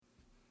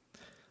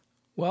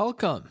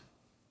Welcome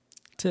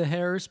to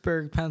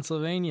Harrisburg,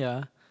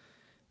 Pennsylvania,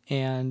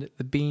 and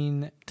the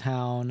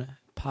Beantown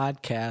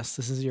Podcast.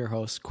 This is your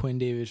host, Quinn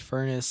David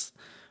Furness,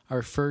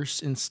 our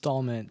first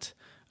installment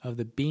of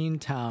the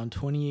Beantown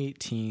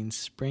 2018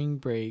 Spring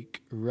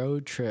Break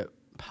Road Trip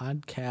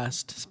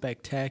Podcast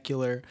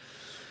Spectacular.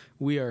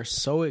 We are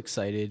so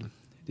excited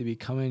to be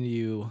coming to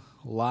you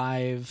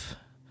live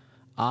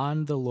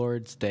on the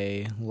Lord's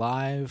Day,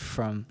 live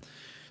from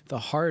the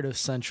heart of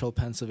central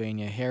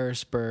Pennsylvania,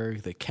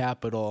 Harrisburg, the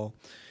capital.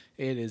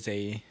 It is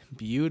a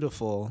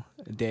beautiful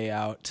day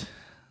out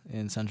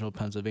in central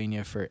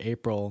Pennsylvania for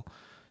April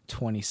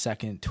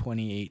 22nd,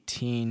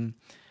 2018.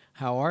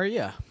 How are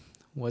you?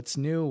 What's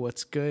new?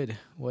 What's good?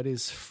 What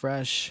is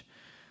fresh?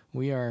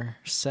 We are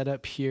set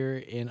up here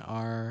in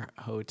our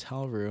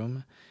hotel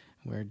room.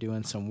 We're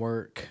doing some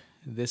work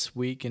this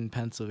week in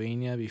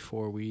Pennsylvania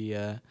before we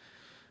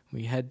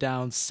head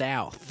down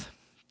south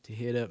to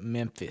hit up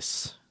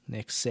Memphis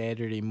next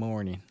Saturday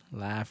morning,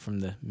 live from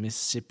the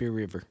Mississippi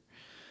River.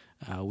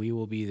 We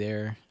will be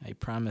there. I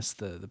promise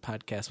the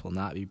podcast will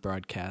not be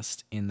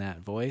broadcast in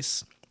that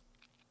voice,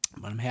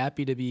 but I'm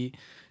happy to be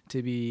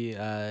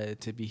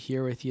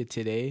here with you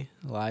today,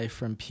 live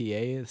from PA.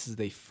 This is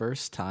the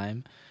first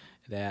time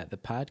that the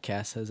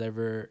podcast has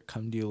ever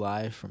come to you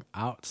live from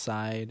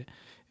outside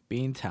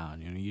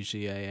Beantown.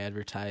 Usually I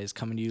advertise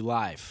coming to you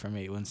live from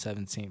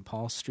 817 St.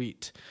 Paul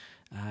Street.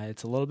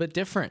 It's a little bit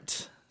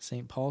different.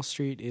 St. Paul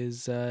Street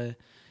is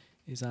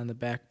on the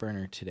back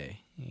burner today,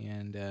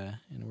 and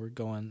we're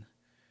going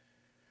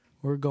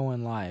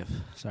live.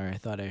 Sorry, I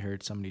thought I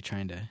heard somebody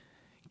trying to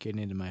get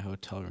into my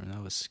hotel room.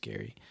 That was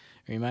scary.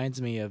 It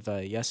reminds me of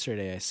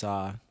yesterday.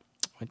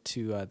 Went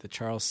to the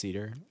Charles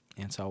Theater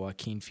and saw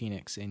Joaquin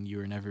Phoenix in You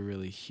Were Never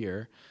Really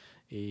Here,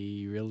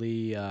 a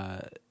really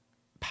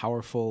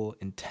powerful,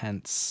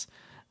 intense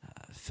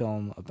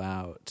film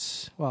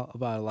about a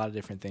lot of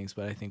different things,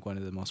 but I think one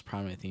of the most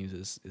prominent themes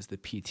is the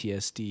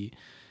PTSD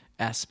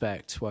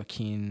aspect.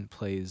 Joaquin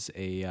plays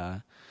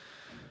an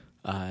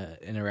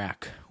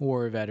Iraq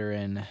War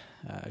veteran,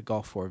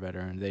 Gulf War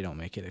veteran. They don't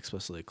make it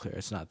explicitly clear.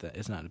 It's not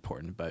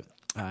important, but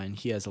and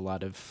he has a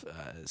lot of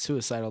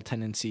suicidal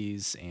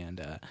tendencies,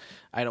 and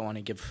I don't want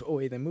to give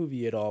away the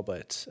movie at all,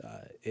 but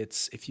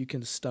it's, if you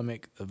can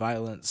stomach the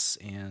violence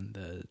and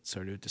the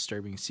sort of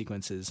disturbing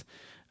sequences,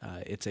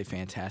 it's a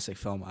fantastic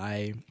film.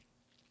 I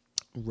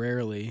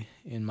rarely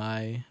in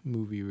my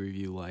movie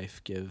review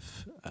life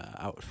give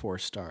out 4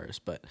 stars,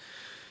 but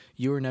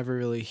You Were Never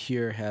Really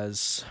Here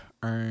has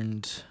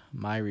earned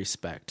my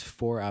respect.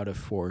 4 out of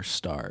 4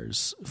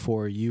 stars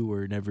for You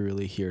Were Never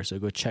Really Here. So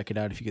go check it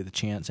out if you get the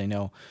chance. I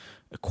know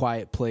A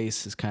Quiet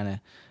Place is kind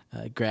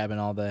of grabbing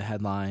all the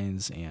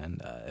headlines,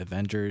 and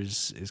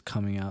Avengers is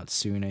coming out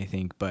soon, I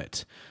think.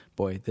 But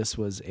boy, this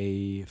was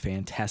a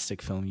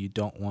fantastic film. You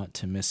don't want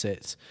to miss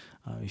it.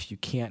 If you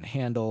can't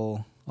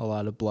handle a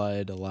lot of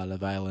blood, a lot of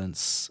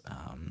violence,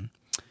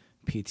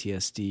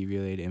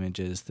 PTSD-related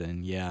images,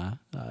 then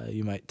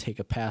you might take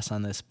a pass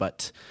on this.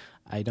 But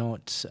I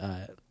don't.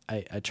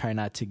 I try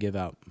not to give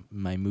out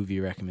my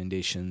movie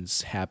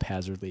recommendations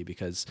haphazardly,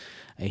 because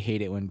I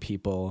hate it when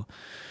people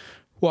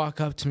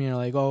walk up to me and are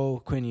like,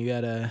 "Oh, Quinn, you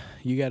gotta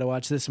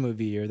watch this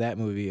movie or that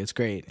movie. It's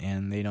great,"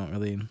 and they don't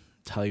really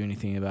tell you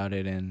anything about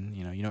it, and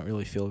you don't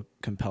really feel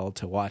compelled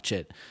to watch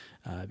it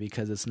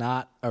because it's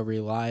not a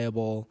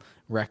reliable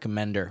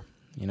recommender.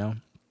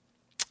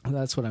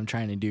 That's what I'm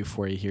trying to do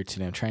for you here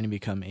today. I'm trying to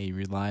become a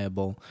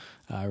reliable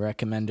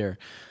recommender.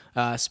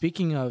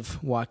 Speaking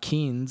of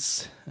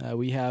Joaquin's,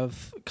 we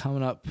have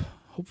coming up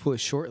hopefully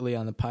shortly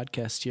on the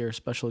podcast here,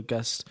 special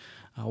guest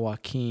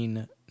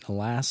Joaquin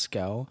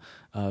Nolasco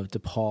of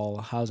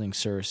DePaul Housing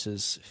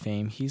Services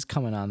fame. He's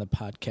coming on the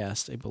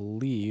podcast, I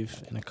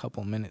believe, in a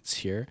couple minutes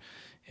here,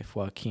 if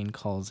Joaquin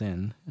calls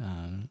in.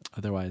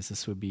 Otherwise,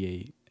 this would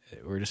be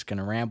we're just going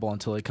to ramble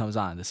until he comes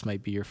on. This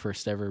might be your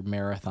first ever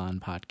marathon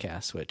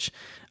podcast, which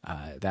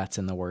that's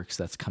in the works.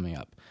 That's coming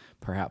up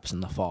perhaps in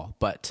the fall.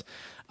 But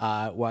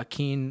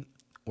Joaquin,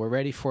 we're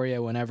ready for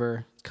you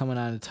whenever, coming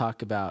on to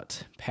talk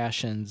about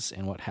passions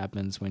and what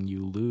happens when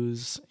you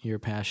lose your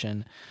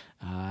passion.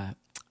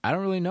 I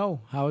don't really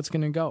know how it's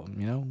going to go.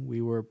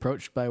 We were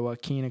approached by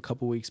Joaquin a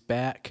couple weeks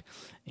back,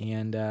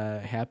 and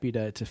happy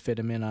to fit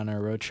him in on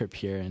our road trip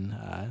here.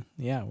 And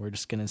we're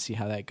just going to see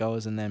how that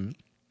goes. And then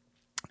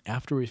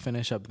after we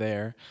finish up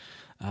there,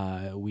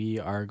 we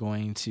are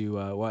going to,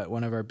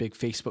 one of our big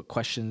Facebook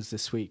questions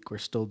this week, we're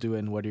still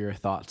doing what are your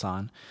thoughts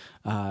on,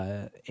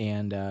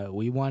 and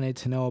we wanted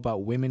to know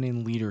about women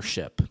in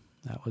leadership.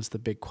 That was the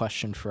big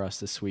question for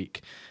us this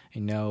week. I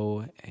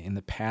know in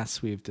the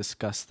past we've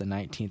discussed the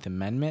 19th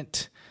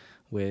Amendment,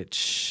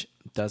 which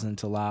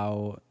doesn't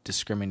allow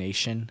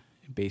discrimination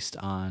based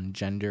on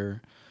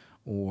gender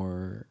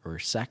or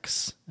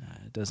sex.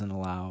 It doesn't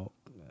allow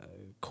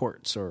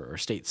courts or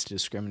states to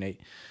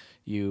discriminate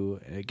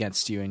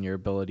against you and your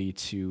ability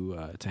to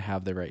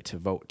have the right to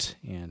vote.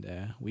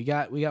 And we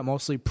got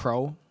mostly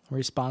pro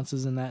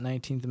responses in that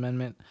 19th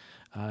Amendment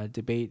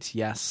debate.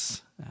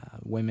 Yes,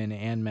 women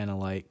and men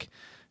alike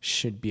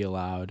should be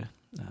allowed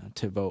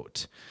to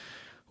vote.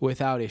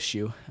 without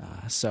issue.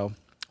 So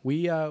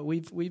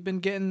we've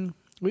been getting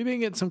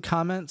some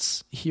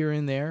comments here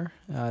and there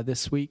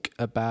this week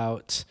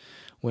about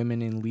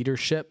women in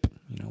leadership.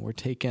 We're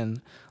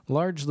taking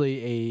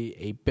largely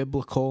a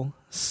biblical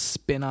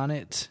spin on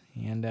it,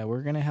 and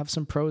we're going to have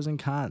some pros and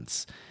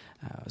cons.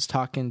 I was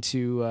talking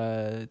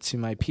to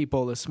my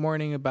people this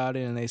morning about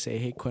it, and they say,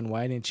 "Hey, Quinn,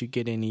 why didn't you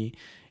get any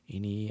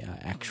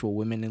actual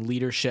women in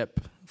leadership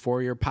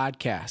for your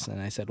podcast?"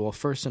 And I said, "Well,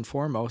 first and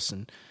foremost,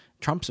 in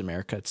Trump's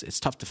America, it's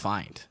tough to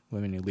find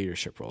women in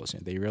leadership roles.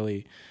 They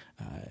really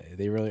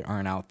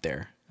aren't out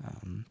there.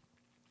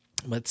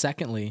 But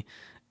secondly,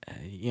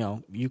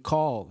 you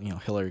call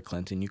Hillary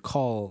Clinton, you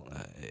call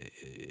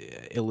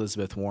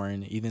Elizabeth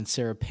Warren, even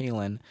Sarah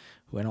Palin,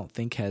 who I don't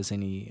think has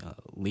any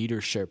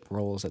leadership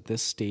roles at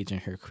this stage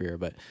in her career,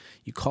 but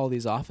you call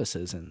these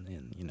offices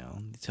and you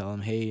tell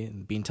them, hey,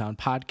 Beantown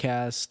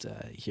Podcast,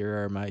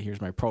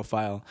 here's my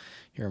profile,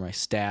 here are my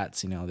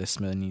stats, this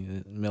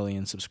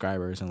million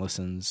subscribers and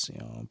listens,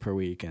 per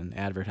week, and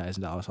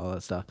advertising dollars, all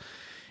that stuff.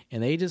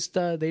 And they just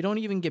they don't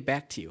even get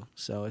back to you.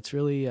 So it's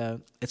really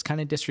it's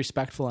kind of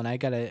disrespectful. And I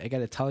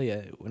gotta tell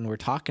you, when we're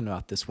talking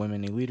about this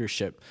women in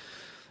leadership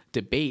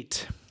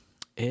debate,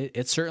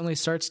 it certainly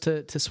starts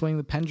to swing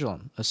the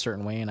pendulum a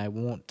certain way. And I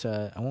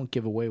won't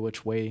give away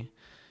which way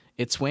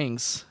it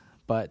swings,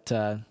 but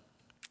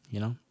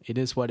it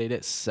is what it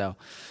is. So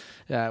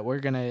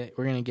we're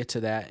gonna get to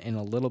that in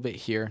a little bit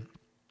here.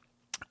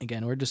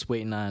 Again, we're just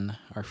waiting on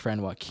our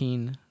friend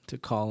Joaquin to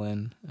call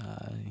in.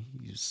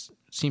 He's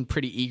seemed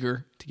pretty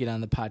eager to get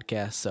on the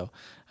podcast, so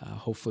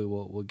hopefully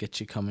we'll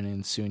get you coming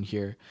in soon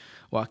here,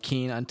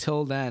 Joaquin.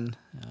 Until then,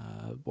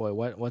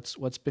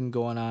 what's been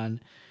going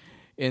on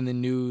in the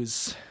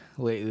news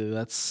lately?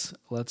 Let's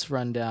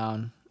run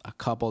down a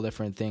couple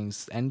different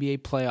things.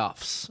 NBA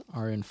playoffs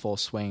are in full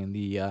swing.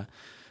 The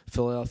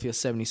Philadelphia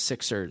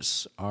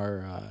 76ers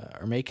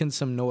are making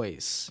some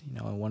noise,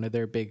 one of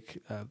their big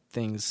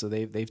things. So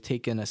they've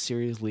taken a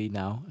series lead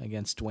now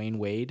against Dwayne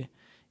Wade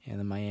and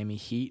the Miami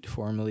Heat,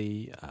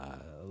 formerly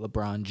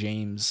LeBron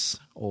James'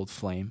 old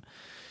flame.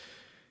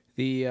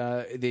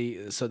 So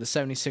the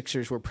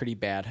 76ers were pretty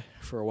bad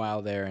for a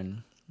while there,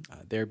 and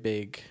their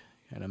big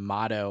kind of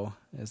motto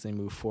as they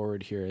move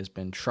forward here has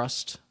been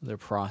trust the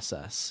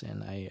process.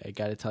 And I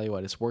got to tell you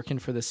what, it's working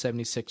for the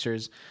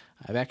 76ers.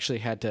 I've actually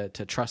had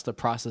to trust the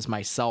process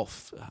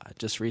myself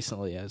just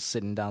recently. I was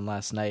sitting down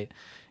last night,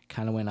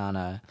 kind of went on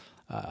a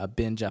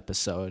binge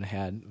episode,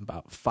 had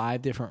about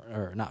 5 different,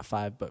 or not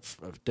 5,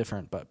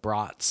 but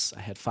brats.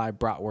 I had 5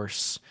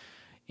 bratwursts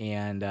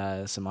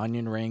and some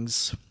onion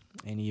rings,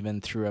 and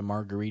even threw a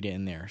margarita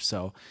in there.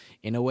 So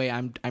in a way,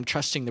 I'm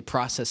trusting the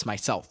process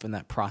myself, and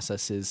that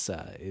process is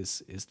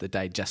the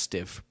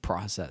digestive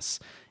process.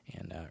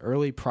 And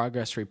early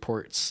progress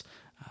reports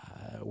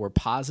were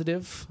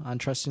positive on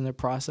trusting the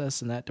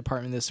process in that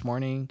department this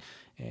morning.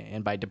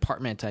 And by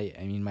department, I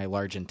mean my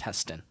large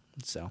intestine.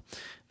 So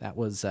that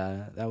was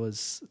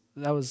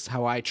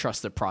how I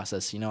trust the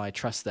process. I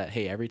trust that,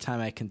 hey, every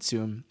time I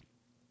consume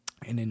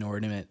an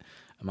inordinate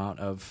amount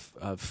of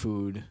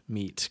food,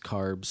 meat,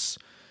 carbs,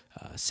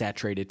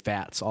 saturated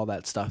fats, all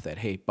that stuff, that,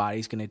 hey,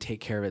 body's going to take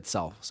care of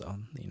itself. So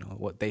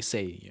what they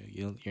say,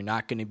 you're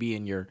not going to be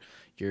in your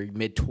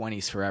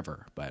mid-20s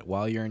forever, but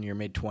while you're in your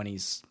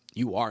mid-20s,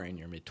 you are in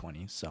your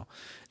mid-20s. So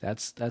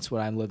that's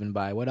what I'm living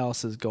by. What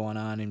else is going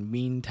on in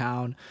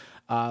Beantown?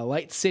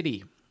 Light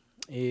City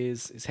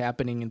is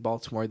happening in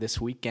Baltimore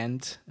this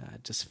weekend.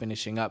 Just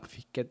finishing up. If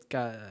you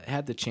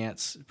had the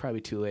chance,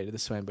 probably too late at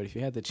this point, but if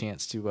you had the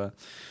chance to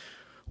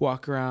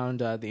walk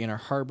around the Inner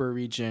Harbor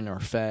region, or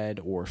Fed,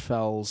 or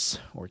Fells,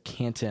 or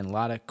Canton, a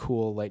lot of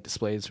cool light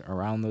displays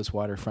around those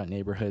waterfront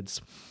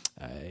neighborhoods.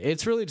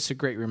 It's really just a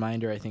great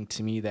reminder, I think,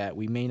 to me, that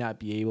we may not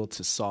be able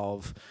to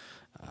solve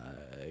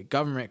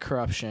government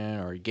corruption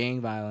or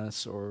gang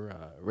violence or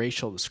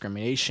racial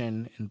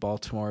discrimination in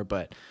Baltimore,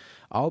 but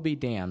I'll be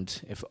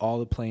damned if all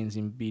the planes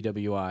in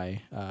BWI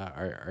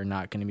are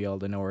not going to be able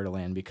to know where to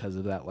land because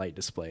of that light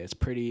display. It's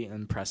pretty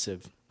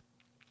impressive.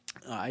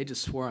 I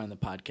just swore on the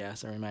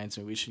podcast. That reminds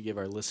me, we should give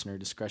our listener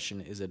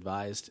discretion is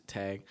advised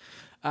tag.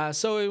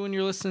 So when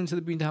you're listening to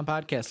the Beantown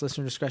Podcast,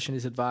 listener discretion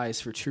is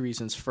advised for 2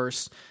 reasons.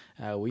 First,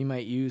 we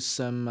might use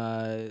some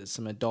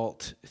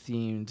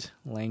adult-themed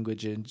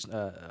language,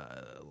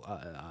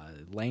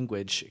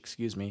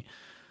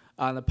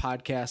 on the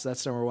podcast.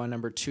 That's number 1.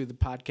 Number 2, the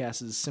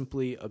podcast is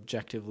simply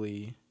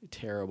objectively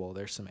terrible.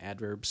 There's some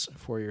adverbs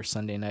for your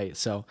Sunday night,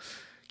 so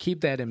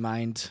keep that in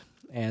mind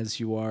as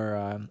you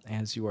are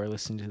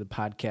listening to the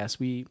podcast.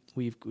 We've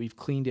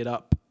cleaned it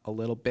up a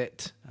little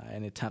bit in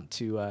an attempt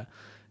to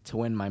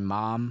win my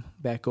mom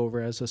back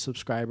over as a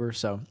subscriber.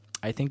 So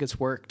I think it's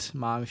worked.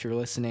 Mom, if you're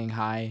listening,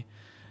 hi,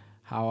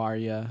 how are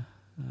you?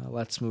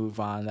 Let's move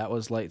on. That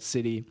was Light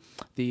City.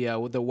 The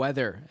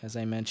weather, as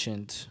I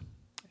mentioned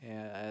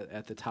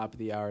at the top of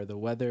the hour, the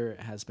weather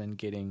has been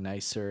getting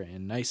nicer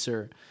and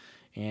nicer.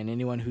 And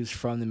anyone who's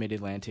from the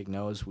Mid-Atlantic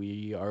knows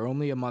we are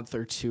only a month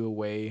or 2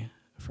 away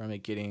from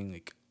it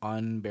getting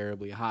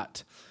unbearably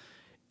hot.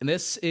 And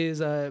this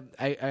is, I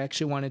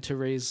actually wanted to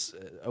raise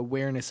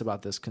awareness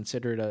about this,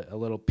 consider it a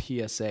little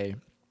PSA.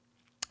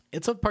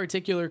 It's of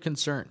particular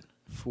concern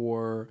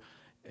for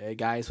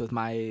guys with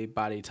my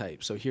body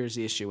type. So here's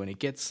the issue. When it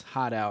gets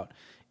hot out,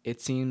 it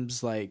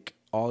seems like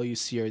all you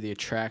see are the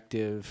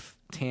attractive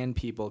tan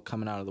people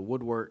coming out of the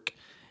woodwork.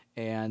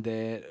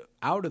 And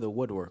out of the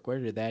woodwork, where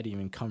did that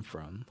even come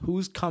from?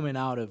 Who's coming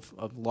out of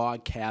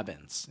log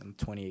cabins in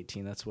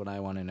 2018? That's what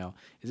I want to know.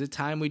 Is it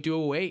time we do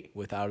away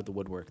with out of the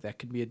woodwork? That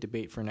could be a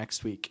debate for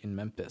next week in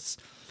Memphis.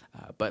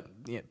 But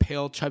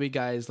pale, chubby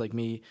guys like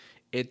me,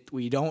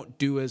 we don't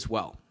do as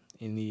well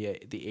in the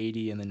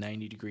 80 and the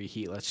 90 degree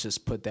heat. Let's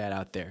just put that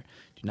out there.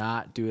 Do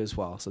not do as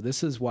well. So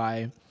this is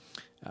why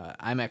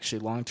I'm actually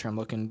long-term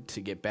looking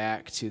to get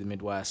back to the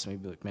Midwest,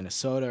 maybe like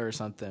Minnesota or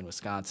something,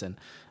 Wisconsin,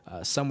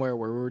 somewhere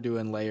where we're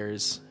doing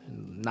layers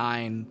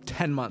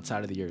 9-10 months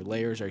out of the year.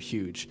 Layers are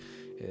huge.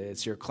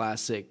 It's your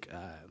classic,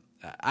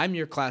 I'm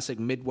your classic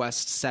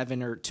Midwest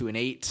 7 to an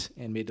 8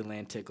 and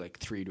Mid-Atlantic like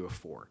 3 to a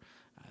 4.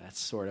 That's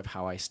sort of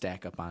how I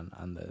stack up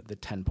on the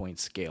 10-point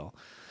scale.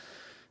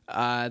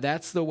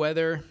 That's the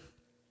weather.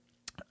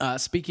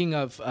 Speaking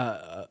of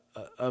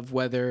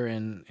weather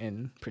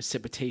and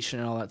precipitation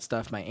and all that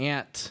stuff, my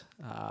aunt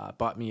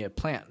bought me a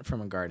plant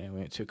from a garden. We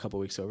went to a couple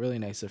weeks ago. Really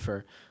nice of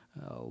her.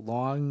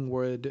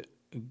 Longwood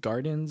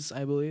Gardens,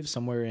 I believe,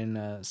 somewhere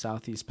in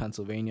southeast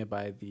Pennsylvania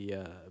by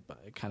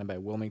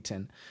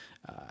Wilmington.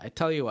 I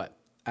tell you what,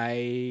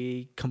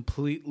 I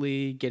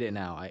completely get it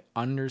now. I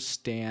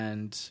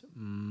understand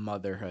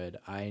motherhood.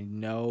 I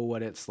know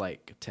what it's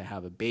like to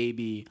have a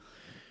baby,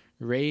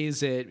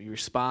 raise it, be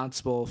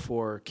responsible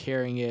for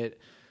carrying it.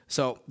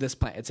 So this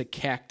plant, it's a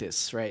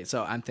cactus, right?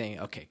 So I'm thinking,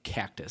 okay,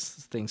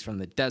 cactus, things from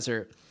the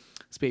desert.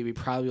 This baby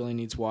probably only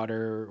needs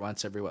water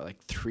once every,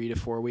 3 to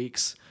 4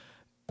 weeks.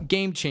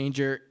 Game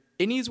changer.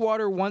 It needs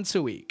water once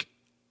a week.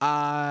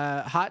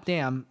 Hot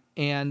damn.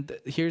 And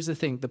here's the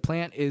thing. The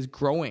plant is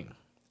growing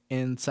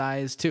in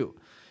size too.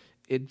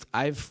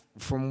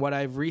 From what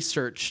I've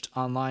researched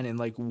online in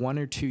 1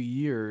 or 2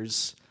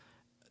 years,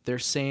 they're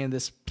saying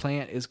this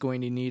plant is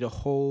going to need a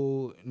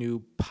whole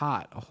new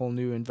pot, a whole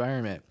new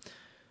environment.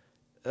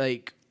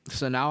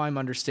 So now I'm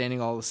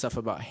understanding all the stuff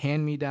about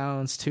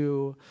hand-me-downs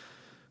too.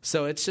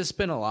 So it's just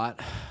been a lot.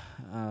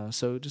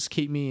 So just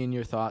keep me in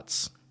your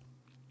thoughts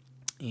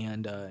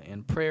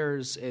and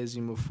prayers as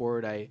you move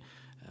forward.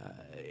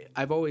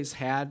 I've always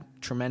had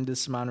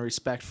tremendous amount of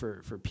respect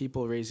for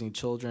people raising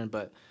children,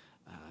 but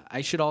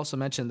I should also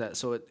mention that.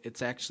 So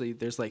it's actually,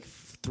 there's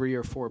 3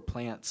 or 4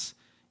 plants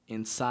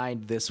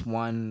inside this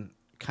one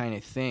kind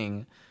of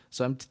thing.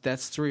 So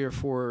that's 3 or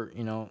 4,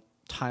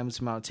 times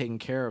the amount taken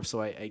care of.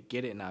 So I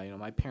get it now.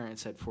 My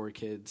parents had 4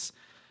 kids.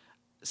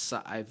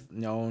 So I've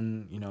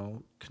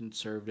known,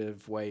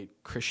 conservative white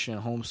Christian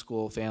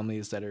homeschool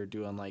families that are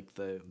doing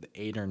the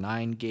 8 or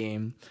 9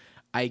 game.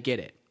 I get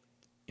it.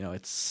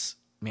 It's,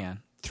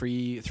 man,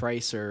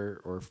 thrice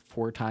or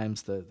 4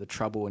 times the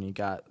trouble when you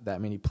got that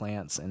many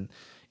plants and,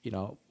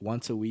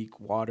 once a week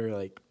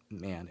water,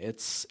 man,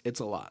 it's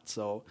a lot.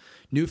 So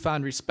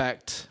newfound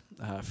respect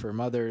for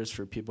mothers,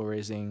 for people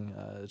raising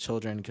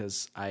children,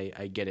 because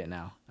I get it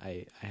now.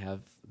 I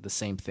have the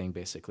same thing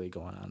basically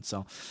going on.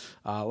 So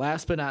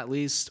last but not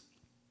least,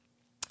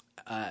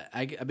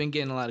 I've been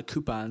getting a lot of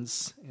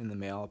coupons in the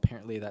mail.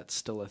 Apparently that's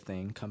still a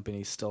thing.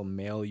 Companies still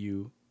mail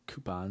you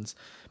coupons,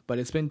 but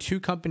it's been 2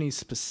 companies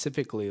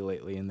specifically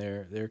lately, and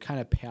they're kind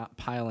of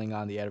piling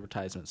on the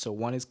advertisement. So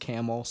one is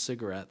Camel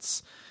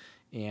cigarettes,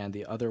 and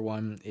the other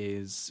one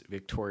is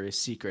Victoria's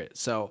Secret.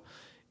 So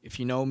if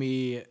you know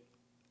me,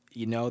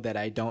 you know that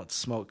I don't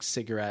smoke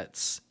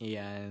cigarettes,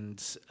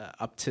 and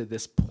up to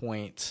this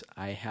point,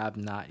 I have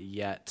not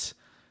yet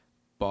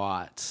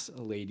bought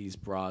ladies'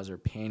 bras or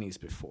panties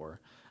before.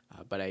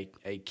 But I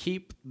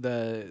keep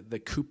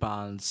the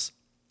coupons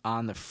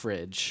on the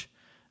fridge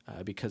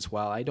because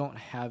while I don't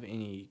have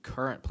any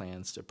current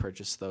plans to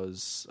purchase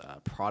those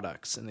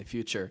products in the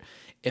future,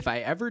 if I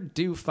ever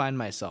do find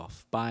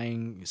myself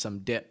buying some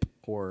dip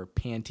or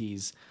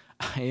panties,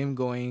 I am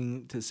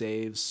going to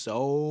save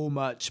so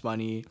much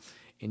money,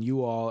 and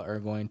you all are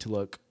going to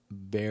look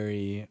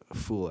very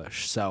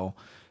foolish. So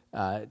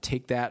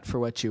take that for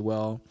what you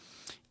will.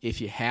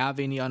 If you have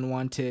any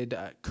unwanted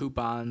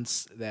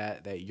coupons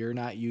that you're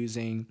not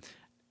using,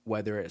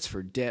 whether it's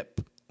for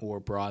dip or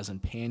bras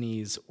and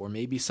panties, or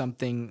maybe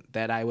something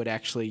that I would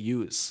actually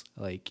use,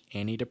 like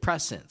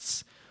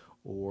antidepressants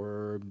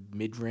or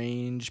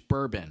mid-range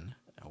bourbon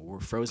or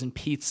frozen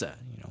pizza,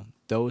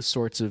 those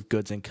sorts of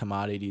goods and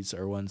commodities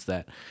are ones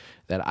that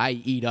I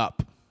eat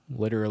up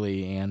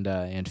literally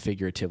and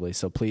figuratively.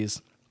 So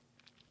please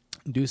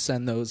do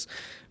send those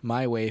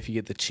my way if you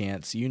get the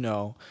chance. You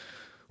know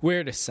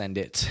where to send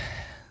it.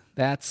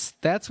 That's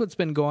what's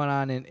been going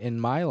on in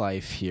my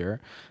life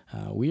here.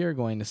 We are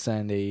going to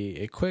send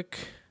a quick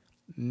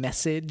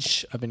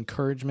message of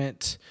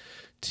encouragement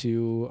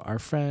to our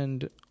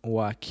friend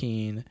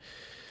Joaquin.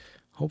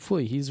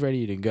 Hopefully he's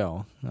ready to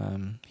go.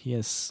 He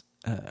has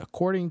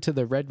according to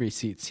the red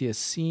receipts, he has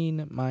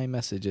seen my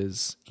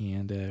messages,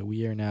 and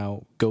we are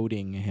now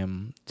goading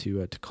him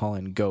to call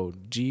in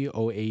goad.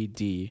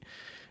 GOAD.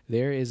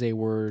 There is a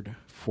word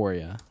for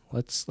you.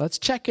 Let's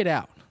check it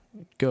out.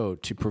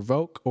 Goad, to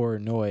provoke or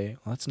annoy.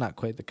 Well, that's not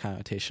quite the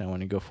connotation I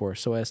want to go for.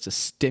 So as to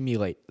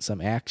stimulate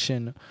some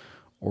action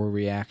or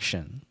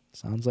reaction.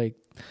 Sounds like,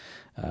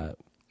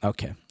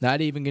 okay, not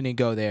even going to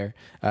go there.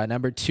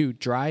 Number 2,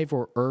 drive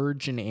or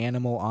urge an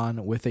animal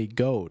on with a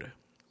goad.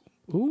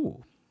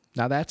 Ooh,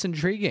 now that's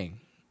intriguing.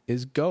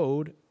 Is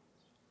goad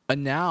a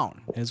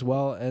noun as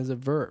well as a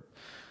verb?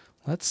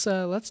 Let's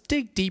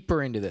dig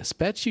deeper into this.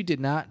 Bet you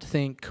did not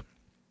think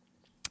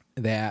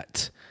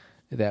that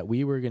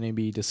we were going to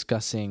be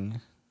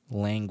discussing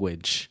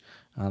language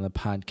on the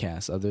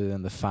podcast other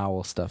than the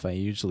foul stuff I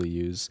usually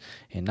use,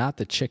 and not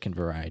the chicken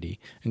variety.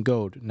 And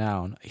goad,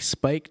 noun, a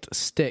spiked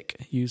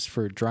stick used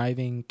for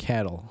driving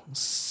cattle.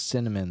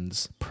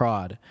 Synonyms: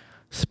 prod,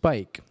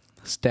 spike,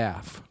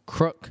 staff,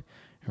 crook,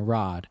 and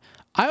rod.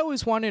 I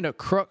always wanted a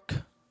crook,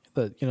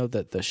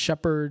 the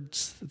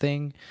shepherd's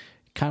thing.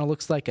 Kind of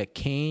looks like a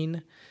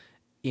cane,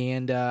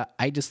 and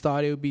I just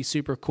thought it would be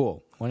super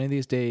cool. One of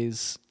these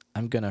days,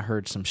 I'm going to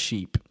herd some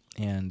sheep,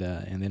 and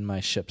then my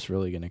ship's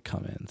really going to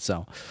come in.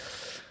 So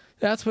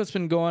that's what's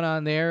been going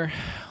on there.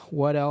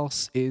 What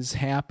else is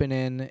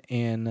happening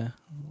in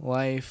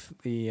life?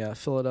 The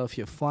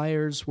Philadelphia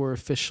Flyers were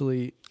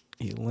officially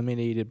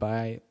eliminated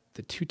by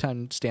the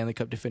 2-time Stanley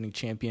Cup defending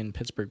champion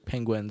Pittsburgh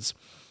Penguins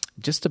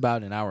just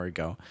about an hour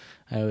ago.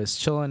 I was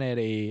chilling at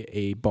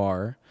a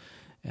bar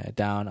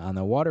down on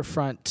the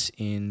waterfront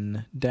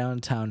in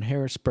downtown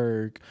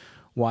Harrisburg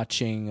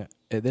watching.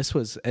 This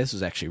was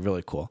actually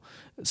really cool.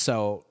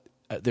 So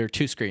there are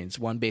 2 screens,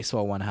 one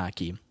baseball, one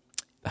hockey.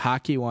 The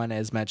hockey one,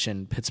 as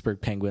mentioned, Pittsburgh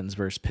Penguins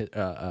versus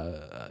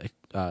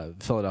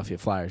Philadelphia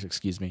Flyers,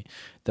 excuse me.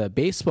 The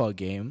baseball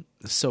game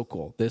is so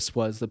cool. This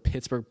was the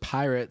Pittsburgh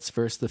Pirates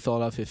versus the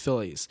Philadelphia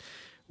Phillies.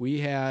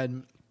 We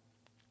had,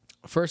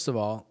 first of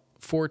all,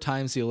 4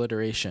 times the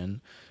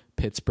alliteration.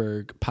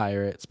 Pittsburgh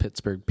Pirates,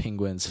 Pittsburgh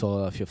Penguins,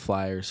 Philadelphia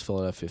Flyers,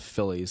 Philadelphia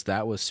Phillies.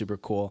 That was super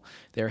cool.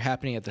 They were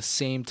happening at the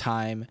same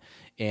time,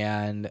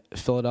 and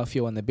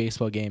Philadelphia won the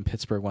baseball game,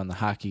 Pittsburgh won the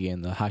hockey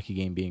game, the hockey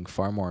game being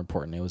far more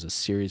important. It was a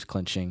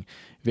series-clinching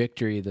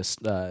victory.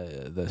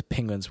 The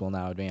Penguins will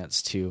now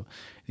advance to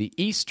the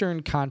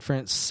Eastern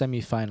Conference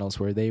semifinals,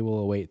 where they will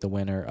await the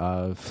winner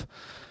of,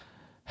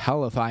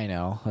 hell if I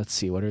know. Let's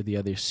see, what are the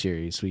other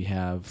series? We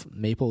have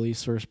Maple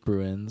Leafs versus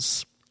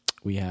Bruins.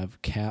 We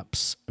have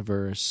Caps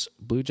versus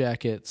Blue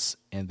Jackets,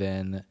 and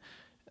then,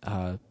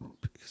 the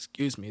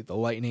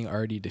Lightning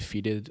already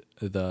defeated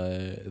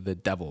the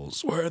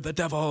Devils. We're the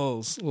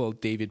Devils! A little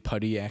David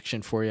Putty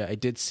action for you. I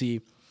did see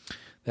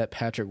that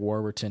Patrick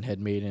Warburton had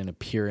made an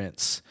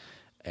appearance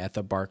at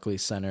the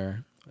Barclays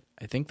Center.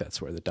 I think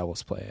that's where the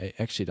Devils play.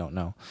 I actually don't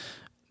know.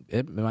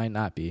 It might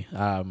not be.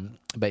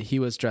 But he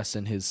was dressed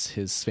in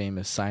his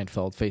famous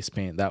Seinfeld face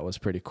paint. That was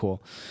pretty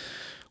cool.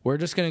 We're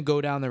just going to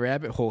go down the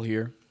rabbit hole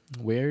here.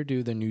 Where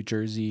do the New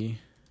Jersey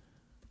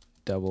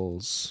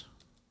Devils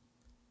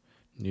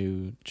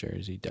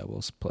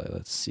play?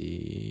 Let's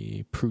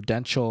see.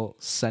 Prudential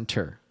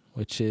Center,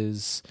 which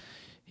is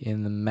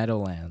in the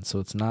Meadowlands. So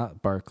it's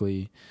not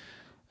Barclays.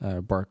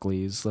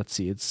 Let's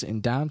see. It's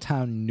in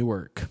downtown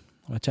Newark,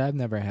 which I've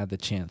never had the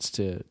chance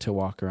to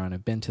walk around.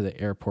 I've been to the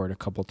airport a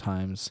couple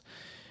times,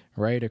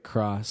 right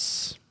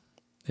across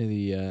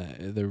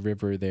the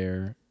river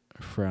there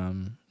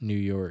from New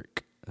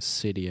York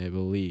City, I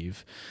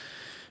believe.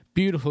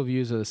 Beautiful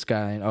views of the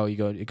skyline. Oh,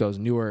 it goes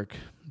Newark,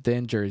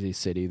 then Jersey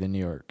City, then New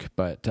York.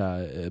 But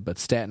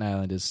Staten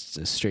Island is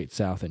straight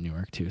south of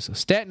Newark too. So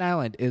Staten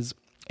Island is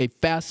a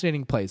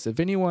fascinating place. If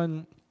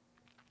anyone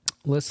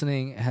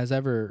listening has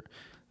ever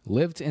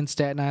lived in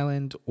Staten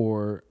Island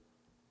or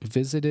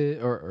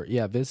visited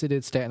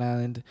Staten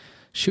Island,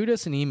 shoot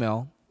us an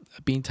email,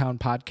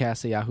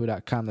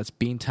 beantownpodcast@yahoo.com. That's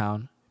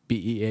Beantown,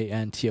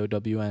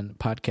 BEANTOWN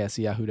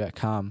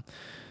podcast@yahoo.com.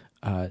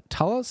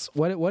 Tell us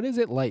what is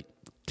it like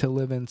to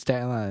live in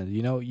Staten Island.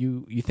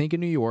 You think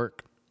of New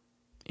York,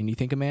 and you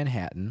think of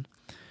Manhattan,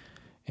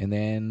 and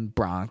then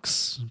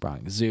Bronx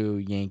Zoo,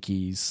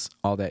 Yankees,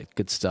 all that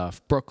good stuff.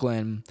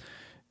 Brooklyn,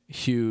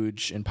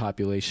 huge in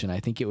population. I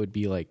think it would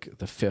be like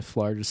the 5th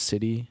largest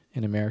city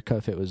in America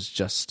if it was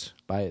just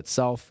by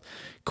itself.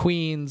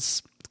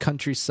 Queens,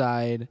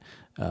 countryside,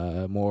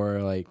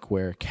 more like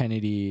where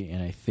Kennedy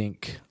and I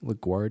think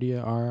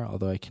LaGuardia are,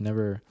 although I can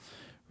never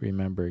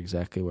remember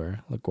exactly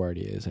where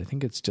LaGuardia is. I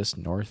think it's just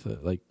north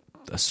of, like,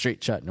 a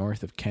straight shot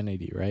north of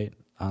Kennedy, right?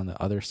 On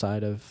the other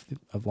side of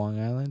Long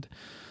Island.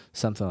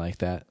 Something like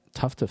that.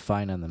 Tough to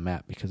find on the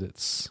map because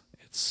it's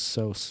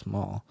so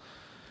small.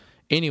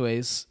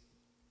 Anyways,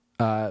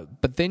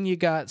 but then you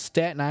got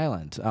Staten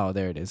Island. Oh,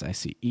 there it is. I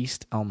see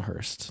East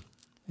Elmhurst.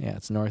 Yeah,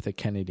 it's north of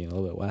Kennedy and a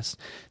little bit west.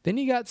 Then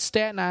you got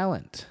Staten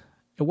Island.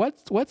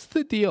 What's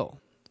the deal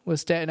with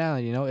Staten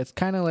Island? It's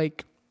kind of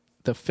like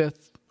the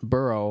 5th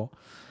borough.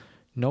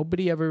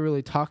 Nobody ever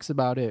really talks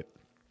about it.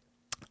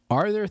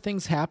 Are there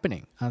things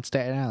happening on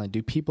Staten Island?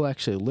 Do people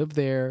actually live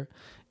there?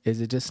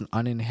 Is it just an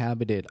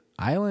uninhabited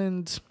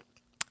island?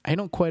 I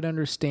don't quite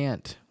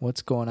understand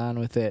what's going on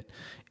with it.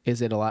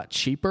 Is it a lot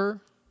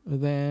cheaper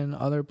than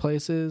other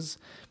places?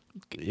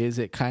 Is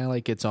it kind of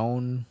like its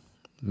own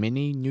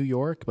mini New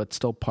York, but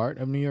still part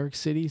of New York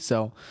City?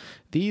 So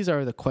these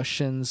are the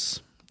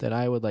questions that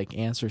I would like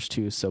answers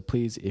to. So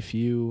please, if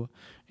you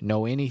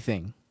know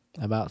anything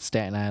about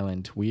Staten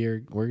Island,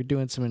 we're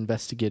doing some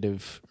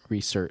investigative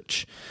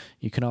research.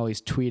 You can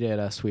always tweet at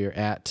us. We are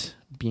at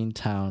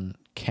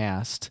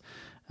BeantownCast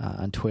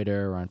on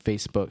Twitter or on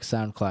Facebook,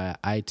 SoundCloud,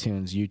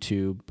 iTunes,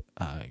 YouTube.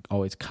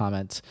 Always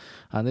comment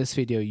on this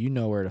video. You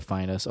know where to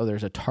find us. Oh,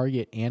 there's a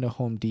Target and a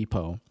Home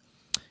Depot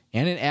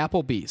and an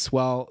Applebee's.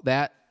 Well,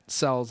 that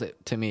sells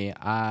it to me.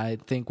 I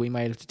think we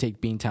might have to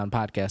take Beantown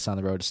Podcast on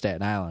the road to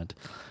Staten Island,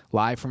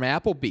 live from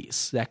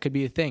Applebee's. That could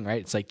be a thing,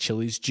 right? It's like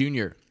Chili's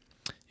Jr.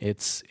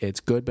 It's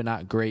good but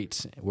not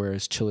great,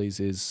 whereas Chili's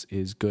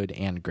is good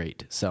and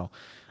great. So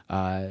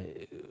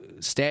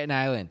Staten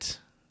Island,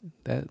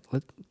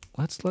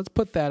 let's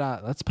put that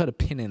on. Let's put a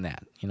pin in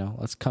that.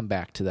 Let's come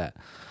back to that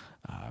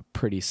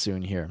pretty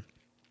soon here.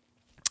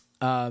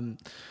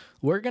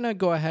 We're gonna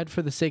go ahead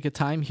for the sake of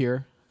time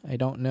here. I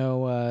don't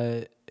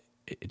know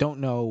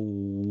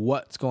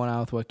what's going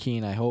on with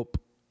Joaquin. I hope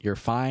you're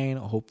fine.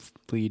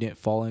 Hopefully you didn't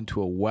fall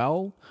into a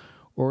well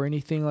or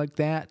anything like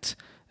that.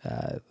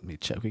 Let me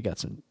check. We got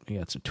some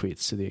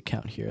tweets to the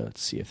account here.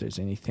 Let's see if there's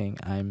anything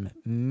I'm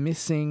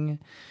missing.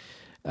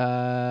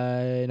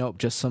 Nope,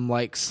 just some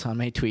likes on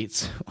my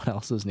tweets. What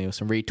else is new?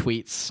 Some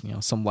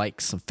retweets, some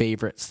likes, some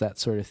favorites, that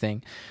sort of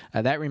thing.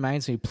 That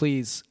reminds me,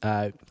 please.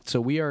 So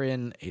we are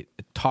in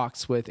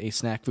talks with a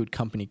snack food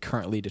company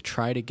currently to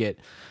try to get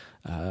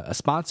a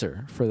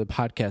sponsor for the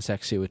podcast,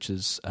 actually, which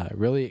is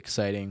really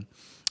exciting.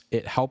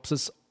 It helps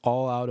us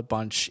all out a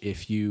bunch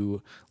if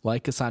you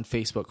like us on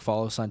Facebook,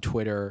 follow us on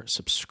Twitter,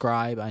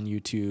 subscribe on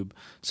YouTube,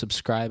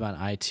 subscribe on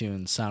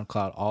iTunes,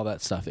 SoundCloud, all that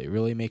stuff. It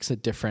really makes a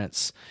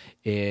difference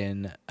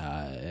in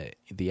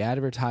the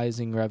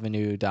advertising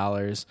revenue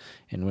dollars.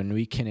 And when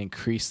we can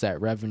increase that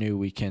revenue,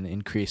 we can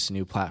increase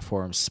new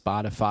platforms.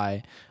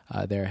 Spotify,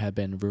 there have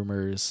been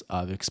rumors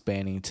of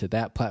expanding to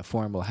that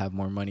platform. We'll have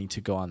more money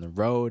to go on the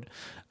road,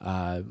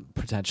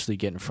 potentially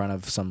get in front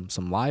of some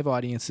live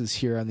audiences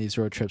here on these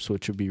road trips,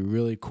 which would be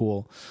really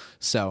cool.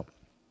 So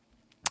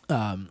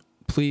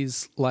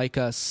please like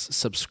us,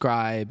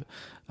 subscribe,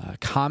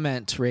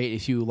 comment, rate.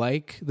 If you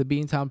like the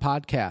Beantown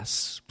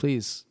Podcast,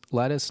 please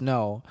let us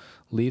know.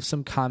 Leave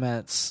some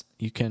comments.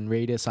 You can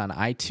rate us on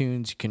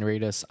iTunes. You can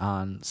rate us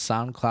on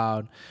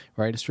SoundCloud.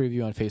 Write us a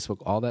review on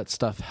Facebook. All that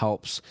stuff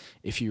helps.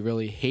 If you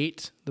really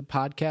hate the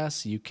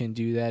podcast, you can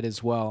do that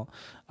as well.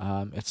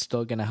 It's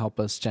still going to help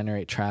us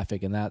generate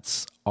traffic, and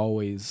that's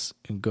always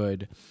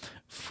good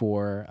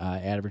for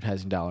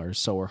advertising dollars.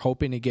 So we're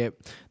hoping to get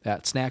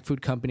that snack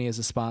food company as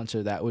a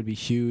sponsor. That would be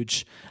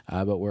huge.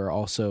 But we're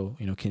also,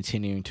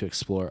 continuing to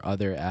explore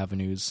other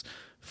avenues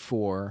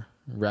for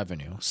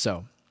revenue.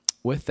 So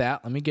with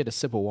that, let me get a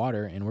sip of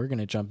water, and we're going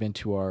to jump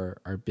into our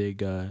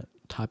big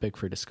topic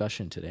for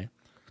discussion today.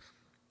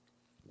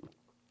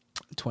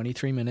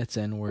 23 minutes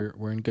in,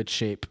 we're in good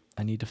shape.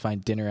 I need to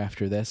find dinner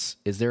after this.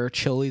 Is there a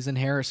Chili's in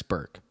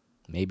Harrisburg?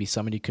 Maybe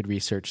somebody could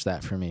research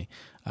that for me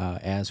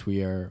as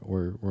we're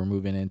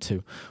moving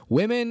into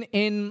women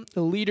in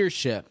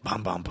leadership.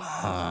 Bum, bum,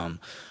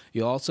 bum.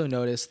 You'll also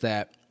notice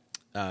that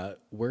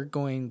we're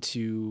going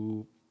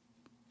to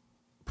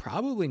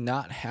probably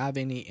not have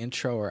any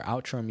intro or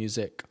outro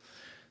music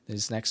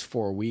these next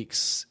 4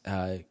 weeks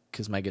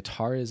because my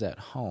guitar is at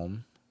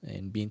home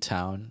in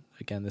Beantown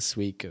again this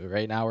week.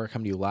 Right now we're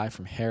coming to you live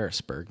from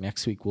Harrisburg.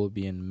 Next week we'll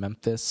be in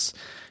Memphis.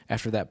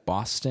 After that,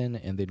 Boston,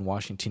 and then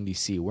Washington,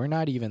 D.C. We're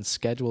not even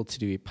scheduled to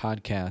do a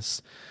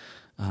podcast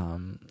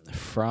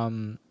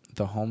from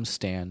the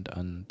homestand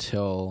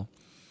until,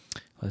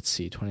 let's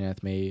see,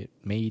 29th May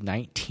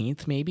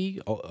 19th,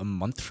 maybe a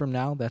month from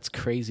now. That's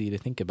crazy to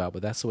think about,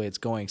 but that's the way it's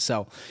going.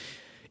 So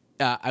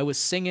I was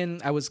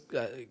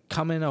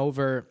coming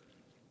over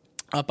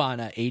up on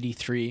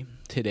 83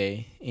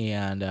 today,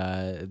 and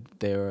I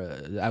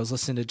was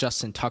listening to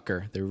Justin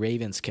Tucker, the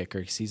Ravens kicker,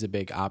 because he's a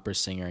big opera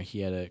singer.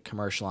 He had a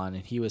commercial on,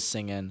 and he was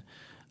singing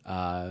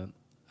the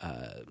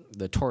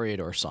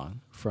Toreador song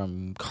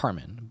from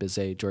Carmen,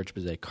 George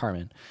Bizet,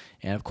 Carmen.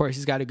 And, of course,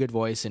 he's got a good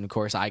voice, and, of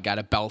course, I got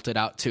to belt it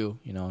out, too,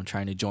 I'm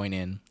trying to join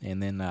in.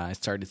 And then I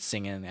started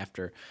singing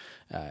after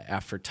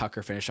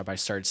Tucker finished up. I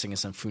started singing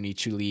some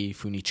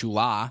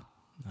Funicula,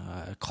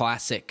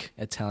 classic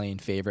Italian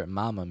favorite,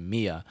 Mamma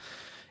Mia.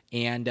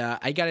 And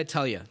I got to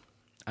tell you,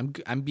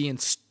 I'm being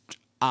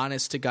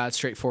honest to God,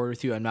 straightforward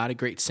with you. I'm not a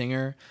great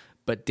singer,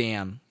 but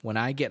damn, when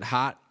I get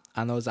hot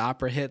on those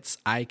opera hits,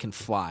 I can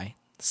fly.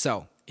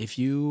 So if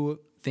you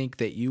think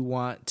that you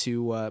want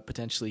to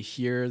potentially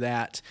hear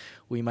that,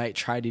 we might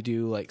try to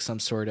do like some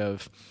sort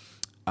of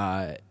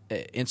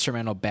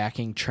instrumental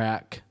backing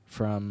track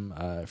from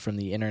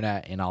the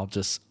internet, and I'll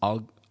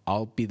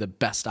I'll be the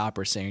best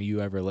opera singer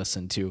you ever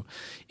listened to.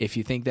 If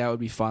you think that would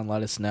be fun,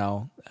 let us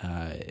know,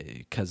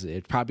 because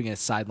it's probably going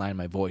to sideline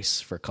my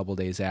voice for a couple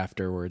days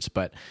afterwards.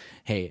 But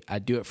hey, I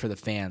do it for the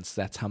fans.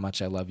 That's how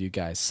much I love you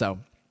guys. So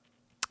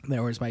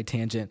there was my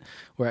tangent.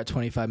 We're at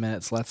 25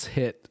 minutes. Let's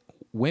hit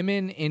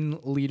women in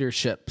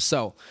leadership.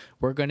 So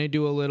we're going to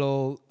do a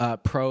little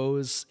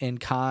pros and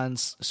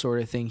cons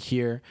sort of thing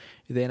here.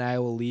 Then I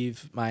will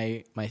leave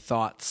my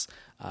thoughts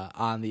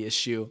on the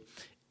issue.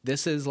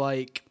 This is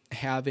like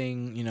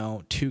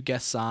having, two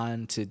guests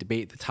on to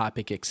debate the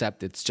topic,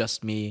 except it's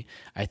just me.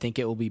 I think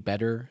it will be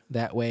better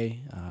that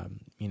way.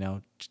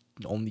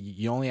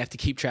 You only have to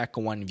keep track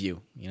of one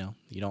view. You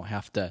don't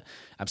have to.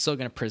 I'm still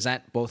going to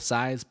present both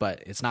sides,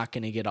 but it's not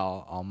going to get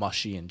all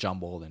mushy and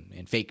jumbled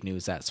and fake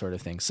news, that sort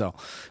of thing. So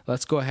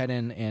let's go ahead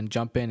and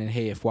jump in. And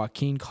hey, if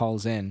Joaquin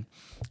calls in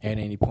at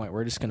any point,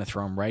 we're just going to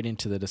throw him right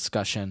into the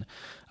discussion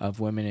of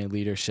women in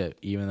leadership,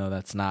 even though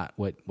that's not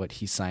what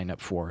he signed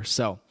up for.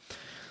 So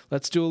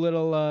let's do a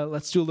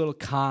little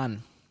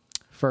con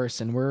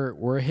first, and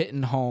we're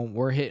hitting home.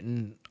 We're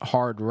hitting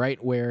hard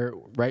right where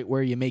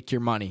you make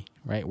your money.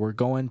 Right, we're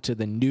going to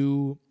the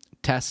New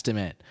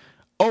Testament.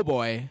 Oh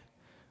boy,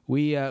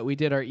 we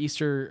did our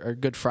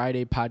Good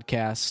Friday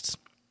podcast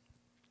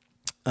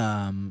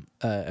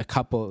a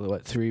couple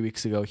 3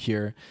 weeks ago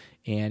here,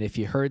 and if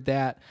you heard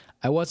that,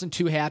 I wasn't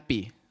too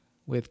happy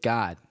with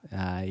God.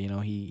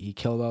 He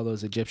killed all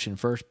those Egyptian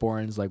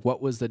firstborns. Like,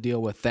 what was the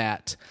deal with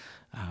that?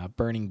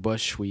 Burning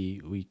Bush,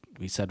 we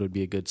said would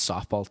be a good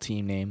softball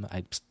team name.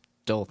 I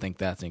still think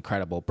that's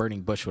incredible.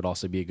 Burning Bush would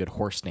also be a good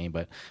horse name,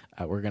 but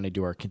we're going to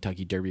do our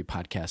Kentucky Derby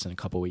podcast in a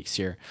couple weeks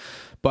here.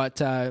 But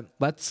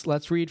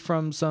let's read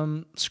from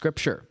some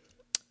scripture,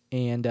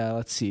 and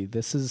let's see.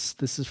 This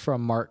is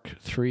from Mark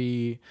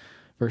 3,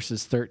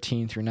 verses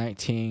 13 through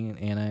 19,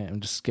 and I'm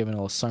just giving a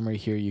little summary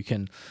here. You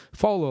can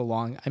follow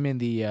along. I'm in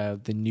the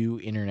New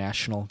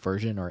International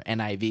Version, or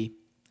NIV,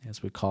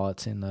 as we call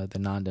it in the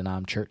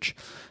non-denom church.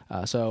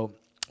 So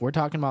we're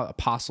talking about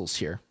apostles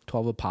here,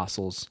 12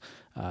 apostles.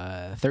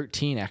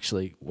 13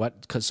 actually.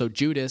 So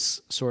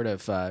Judas sort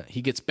of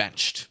he gets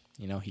benched.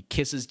 He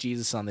kisses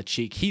Jesus on the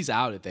cheek. He's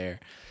out of there.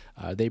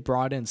 They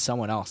brought in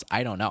someone else.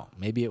 I don't know.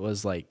 Maybe it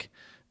was like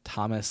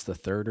Thomas the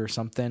Third or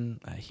something.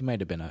 He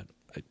might have been a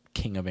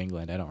king of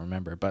England. I don't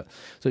remember. But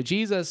so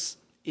Jesus,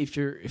 if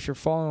you're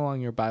following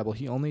along your Bible,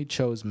 he only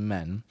chose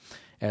men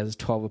as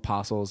 12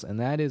 apostles,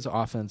 and that is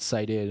often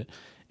cited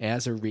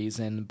as a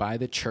reason by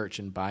the church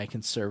and by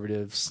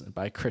conservatives,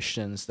 by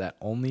Christians, that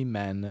only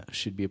men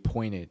should be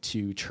appointed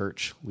to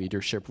church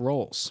leadership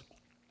roles.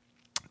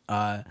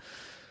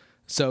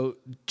 So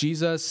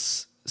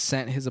Jesus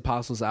sent his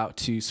apostles out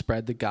to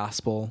spread the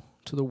gospel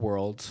to the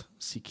world,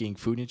 seeking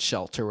food and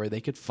shelter where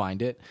they could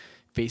find it,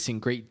 facing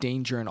great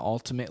danger and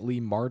ultimately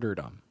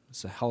martyrdom.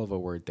 It's a hell of a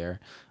word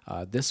there.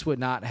 This would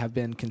not have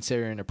been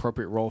considered an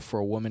appropriate role for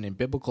a woman in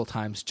biblical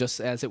times,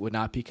 just as it would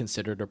not be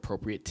considered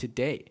appropriate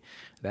today.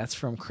 That's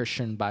from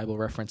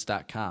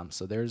ChristianBibleReference.com.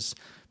 So there's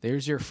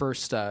your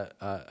first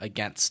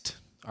against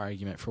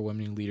argument for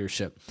women in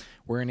leadership.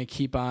 We're going to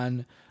keep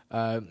on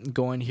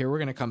going here. We're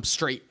going to come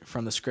straight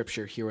from the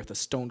scripture here with a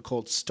stone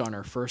cold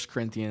stunner. 1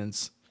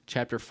 Corinthians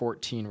chapter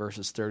 14,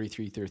 verses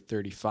 33 through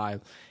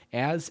 35.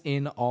 As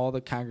in all the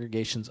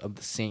congregations of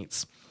the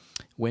saints,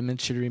 women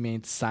should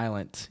remain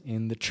silent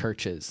in the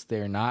churches. They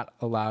are not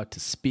allowed to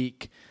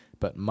speak,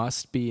 but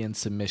must be in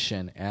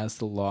submission, as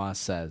the law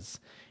says.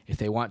 If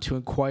they want to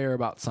inquire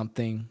about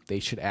something, they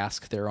should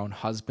ask their own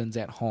husbands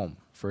at home,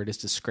 for it is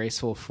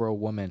disgraceful for a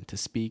woman to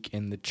speak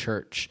in the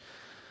church.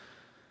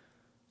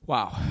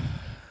 Wow.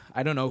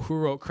 I don't know who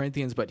wrote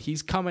Corinthians, but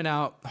he's coming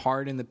out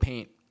hard in the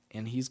paint,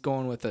 and he's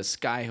going with a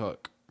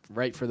skyhook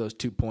right for those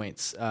 2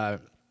 points.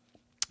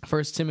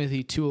 1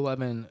 Timothy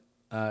 2:11.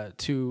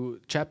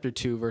 Chapter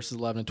 2, verses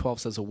 11 and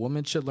 12 says, a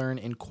woman should learn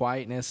in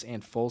quietness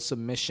and full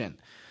submission.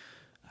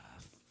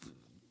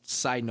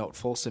 Side note,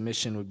 full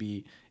submission would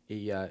be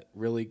a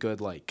really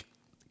good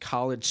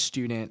college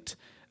student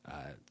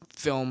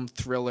film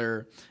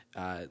thriller,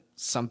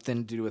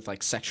 something to do with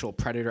sexual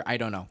predator. I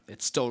don't know.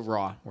 It's still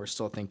raw. We're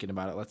still thinking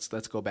about it.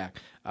 Let's go back.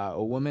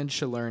 A woman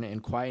should learn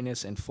in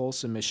quietness and full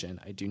submission.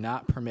 I do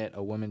not permit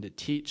a woman to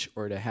teach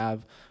or to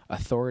have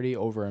authority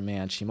over a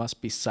man. She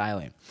must be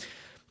silent.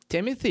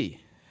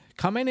 Timothy,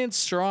 coming in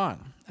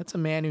strong. That's a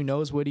man who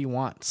knows what he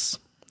wants.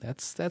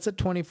 That's a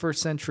 21st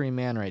century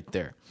man right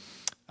there.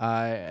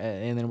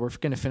 And then we're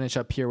going to finish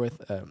up here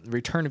with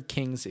Return of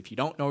Kings. If you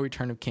don't know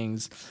Return of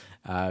Kings,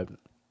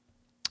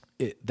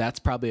 that's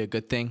probably a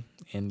good thing,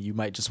 and you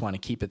might just want to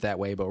keep it that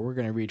way. But we're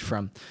going to read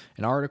from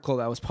an article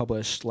that was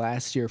published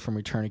last year from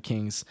Return of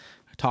Kings,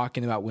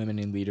 talking about women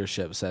in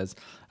leadership. It says,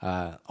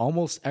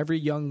 almost every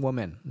young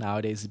woman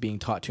nowadays is being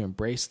taught to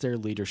embrace their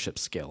leadership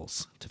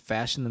skills, to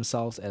fashion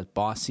themselves as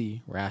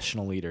bossy,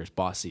 rational leaders.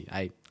 Bossy.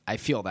 I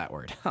feel that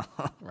word.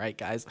 Right,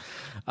 guys?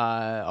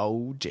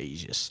 Oh,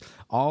 Jesus.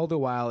 All the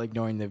while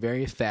ignoring the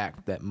very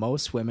fact that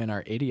most women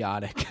are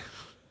idiotic.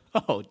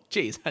 Oh,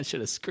 geez, I should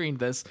have screened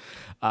this.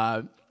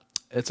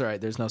 It's all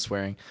right. There's no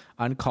swearing.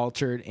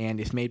 Uncultured, and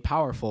if made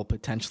powerful,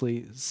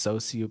 potentially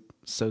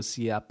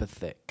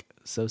sociopathic.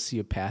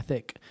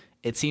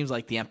 It seems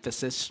like the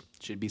emphasis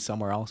should be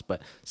somewhere else,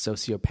 but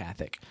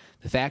sociopathic.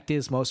 The fact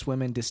is, most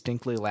women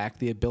distinctly lack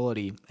the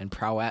ability and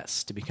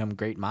prowess to become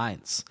great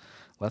minds.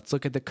 Let's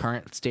look at the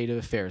current state of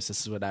affairs.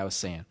 This is what I was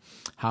saying.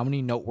 How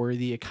many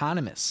noteworthy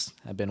economists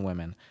have been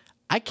women?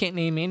 I can't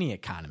name any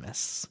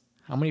economists.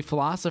 How many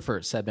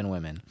philosophers have been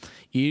women?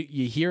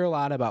 You hear a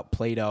lot about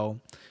Plato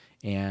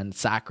and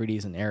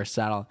Socrates and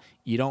Aristotle.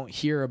 You don't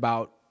hear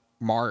about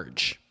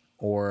Marge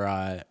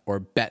or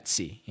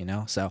Betsy,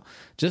 So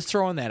just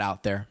throwing that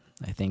out there.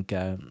 I think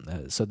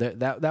so.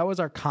 That was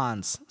our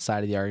cons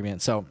side of the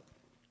argument. So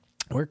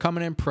we're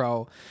coming in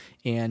pro,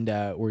 and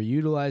we're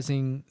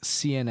utilizing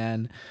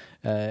CNN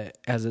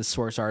as a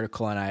source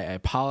article, and I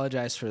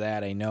apologize for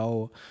that. I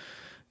know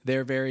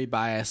they're very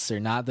biased; they're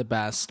not the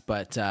best,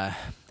 but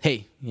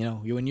hey,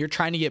 when you're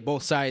trying to get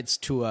both sides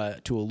to a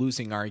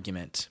losing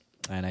argument,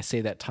 and I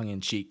say that tongue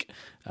in cheek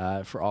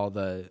for all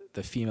the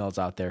females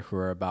out there who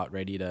are about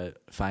ready to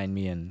find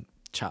me and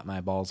chop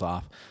my balls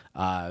off.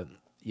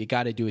 You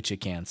got to do what you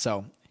can.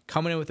 So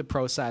coming in with the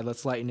pro side,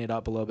 let's lighten it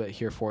up a little bit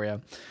here for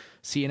you.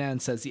 CNN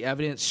says the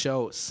evidence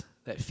shows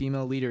that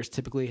female leaders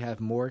typically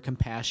have more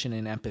compassion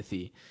and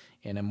empathy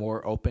and a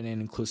more open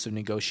and inclusive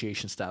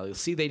negotiation style. You'll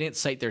see they didn't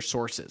cite their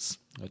sources,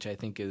 which I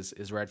think is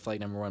red flag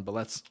number one.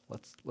 But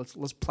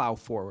let's plow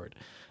forward.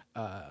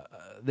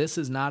 This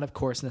is not, of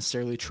course,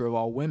 necessarily true of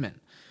all women.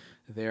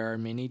 There are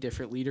many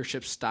different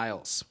leadership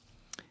styles.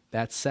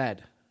 That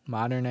said,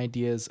 modern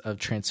ideas of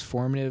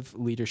transformative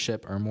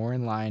leadership are more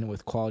in line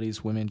with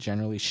qualities women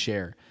generally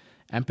share: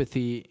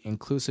 empathy,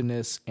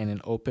 inclusiveness, and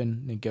an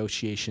open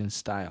negotiation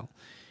style.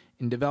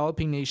 In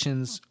developing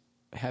nations,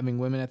 having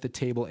women at the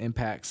table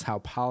impacts how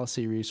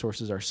policy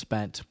resources are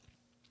spent,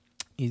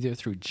 either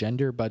through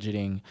gender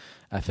budgeting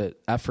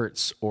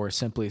efforts or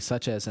simply,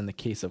 such as in the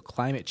case of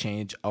climate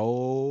change.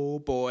 Oh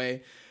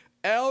boy,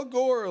 Al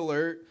Gore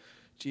alert.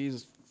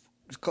 Jeez,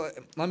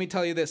 let me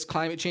tell you this.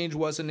 Climate change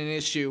wasn't an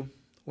issue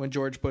when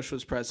George Bush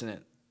was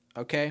president.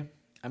 Okay?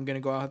 I'm going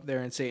to go out there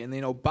and say it. And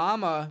then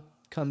Obama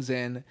comes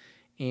in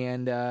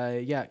and,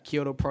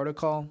 Kyoto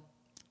Protocol,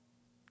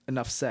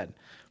 enough said.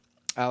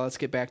 Let's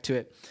get back to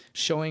it.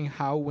 Showing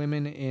how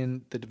women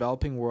in the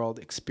developing world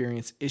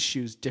experience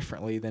issues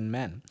differently than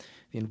men.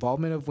 The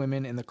involvement of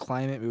women in the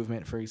climate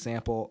movement, for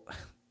example,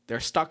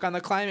 they're stuck on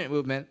the climate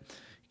movement.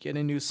 Get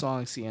a new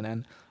song,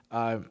 CNN.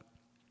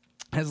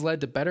 Has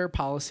led to better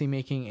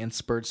policymaking and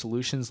spurred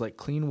solutions like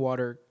clean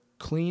water,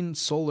 clean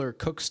solar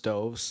cook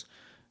stoves.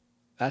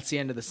 That's the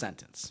end of the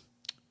sentence.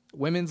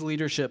 Women's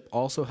leadership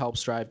also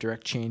helps drive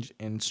direct change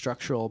in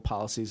structural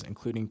policies,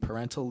 including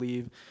parental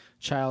leave,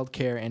 child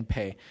care, and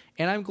pay.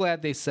 And I'm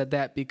glad they said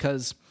that,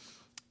 because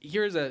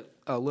here's a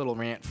little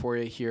rant for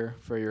you here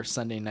for your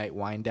Sunday night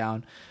wind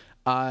down.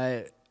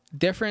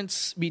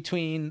 Difference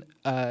between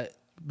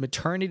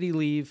maternity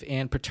leave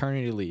and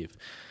paternity leave.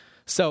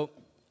 So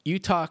you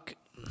talk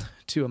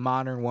to a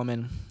modern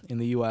woman in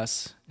the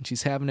U.S., and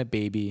she's having a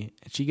baby,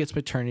 and she gets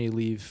maternity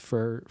leave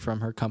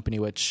from her company,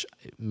 which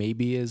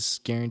maybe is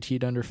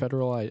guaranteed under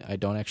federal. I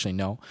don't actually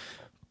know.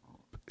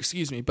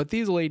 Excuse me. But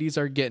these ladies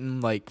are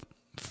getting like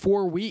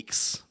 4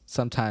 weeks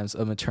sometimes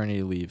of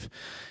maternity leave,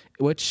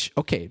 which,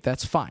 okay,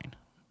 that's fine.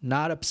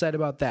 Not upset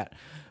about that.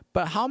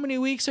 But how many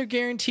weeks are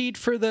guaranteed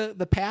for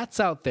the Pats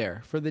out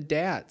there, for the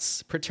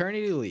dads,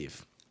 paternity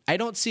leave? I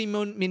don't see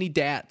many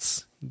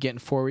dads getting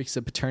 4 weeks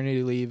of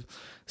paternity leave.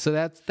 So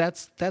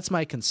that's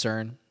my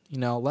concern.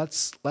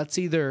 Let's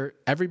either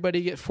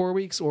everybody get 4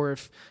 weeks, or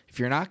if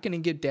you're not going to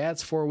give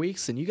dads 4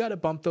 weeks, then you got to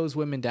bump those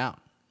women down.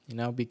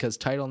 Because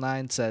Title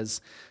IX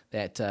says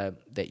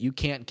that you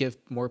can't give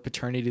more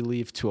paternity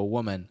leave to a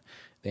woman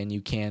than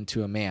you can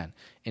to a man.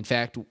 In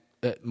fact,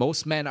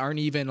 most men aren't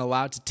even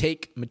allowed to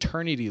take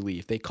maternity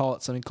leave. They call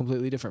it something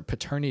completely different,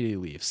 paternity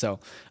leave. So,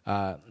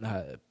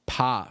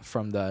 PA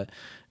from the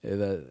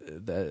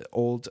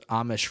old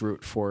Amish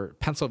root for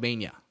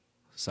Pennsylvania.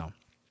 So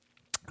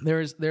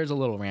there's a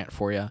little rant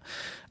for you.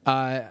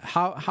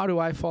 How do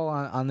I fall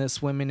on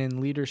this women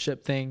in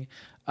leadership thing?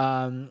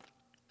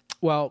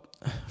 Well,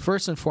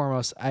 first and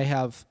foremost, I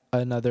have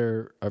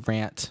another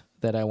rant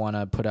that I want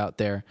to put out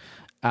there.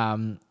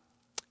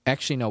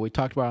 Actually, no, we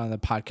talked about it on the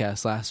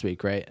podcast last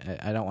week, right?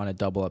 I don't want to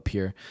double up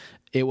here.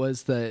 It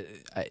was the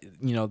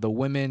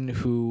women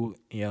who,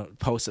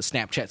 post a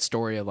Snapchat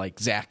story of like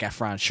Zac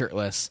Efron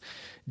shirtless,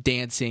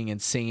 dancing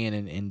and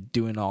singing and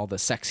doing all the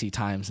sexy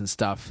times and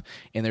stuff.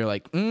 And they're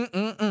like,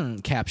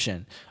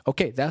 caption.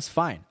 Okay, that's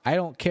fine. I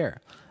don't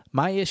care.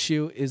 My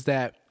issue is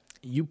that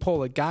you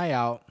pull a guy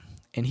out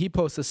and he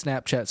posts a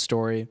Snapchat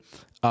story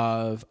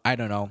of, I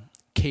don't know,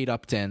 Kate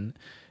Upton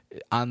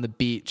on the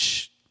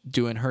beach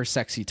doing her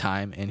sexy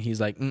time, and he's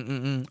like,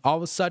 all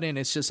of a sudden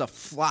it's just a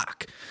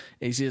flock.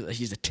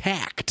 He's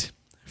attacked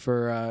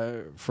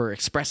for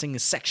expressing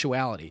his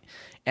sexuality,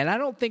 and I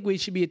don't think we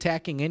should be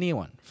attacking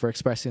anyone for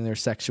expressing their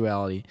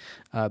sexuality.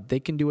 They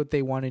can do what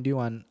they want to do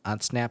on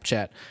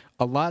Snapchat,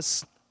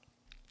 unless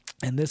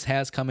and this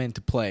has come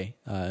into play,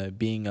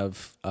 being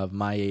of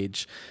my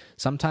age.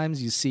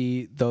 Sometimes you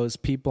see those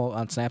people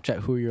on Snapchat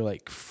who you're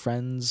like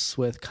friends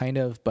with, kind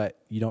of, but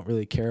you don't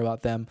really care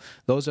about them.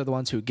 Those are the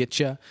ones who get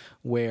you,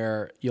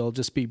 where you'll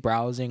just be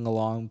browsing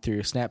along through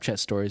your Snapchat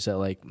stories at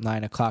like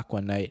 9 o'clock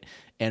one night,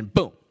 and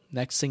boom,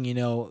 next thing you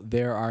know,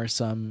 there are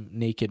some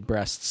naked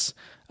breasts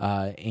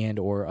and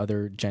or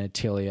other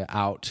genitalia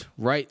out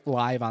right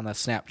live on the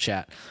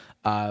Snapchat.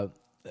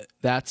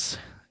 That's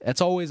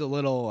always a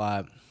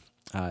little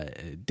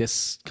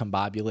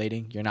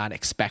discombobulating. You're not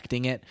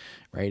expecting it,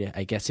 right?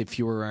 I guess if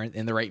you were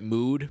in the right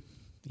mood,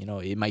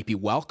 it might be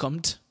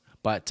welcomed.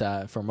 But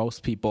for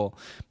most people,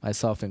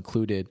 myself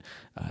included,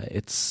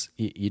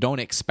 you don't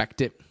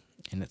expect it,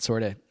 and it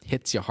sort of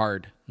hits you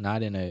hard,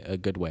 not in a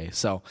good way.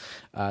 So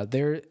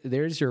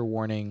there's your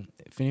warning.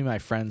 If any of my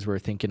friends were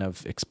thinking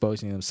of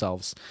exposing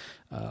themselves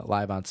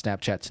live on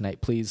Snapchat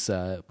tonight, please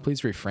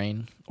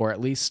refrain, or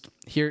at least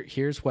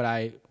here's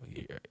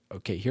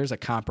a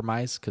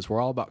compromise, because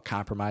we're all about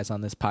compromise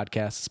on this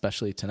podcast,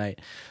 especially tonight.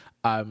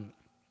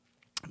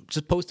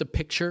 Just post a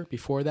picture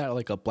before that,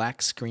 like a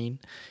black screen,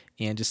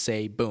 and just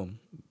say, boom,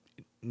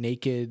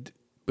 naked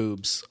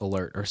boobs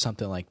alert, or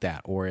something like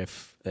that. Or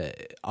if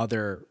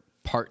other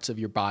parts of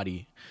your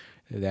body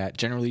that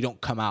generally don't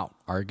come out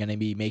are going to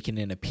be making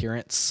an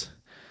appearance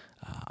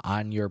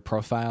on your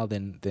profile,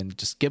 then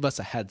just give us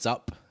a heads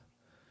up.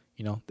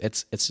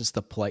 It's just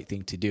the polite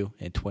thing to do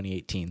in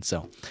 2018.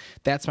 So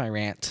that's my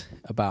rant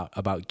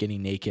about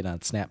getting naked on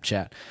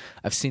Snapchat.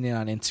 I've seen it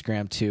on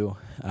Instagram too.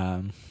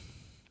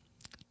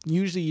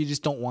 Usually you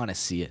just don't want to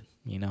see it.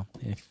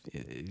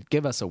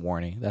 Give us a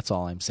warning. That's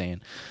all I'm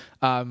saying.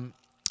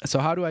 So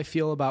how do I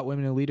feel about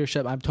women in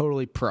leadership? I'm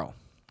totally pro.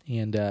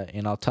 And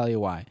I'll tell you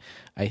why.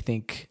 I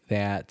think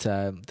that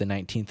the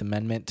 19th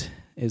Amendment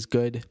is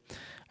good.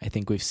 I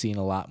think we've seen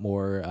a lot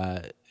more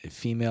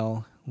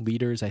female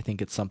leaders. I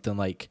think it's something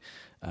like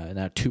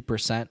now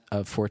 2%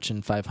 of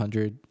Fortune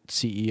 500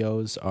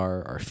 CEOs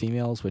are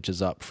females, which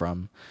is up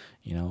from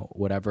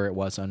whatever it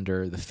was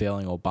under the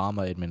failing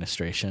Obama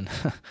administration.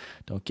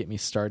 Don't get me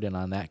started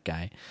on that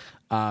guy.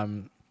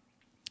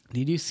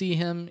 Did you see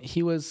him?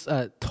 He was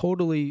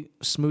totally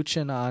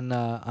smooching on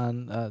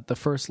the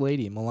First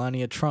Lady,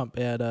 Melania Trump,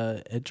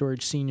 at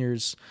George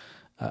Sr.'s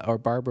or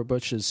Barbara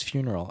Bush's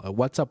funeral.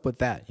 What's up with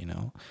that?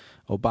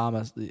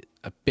 Obama's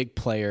a big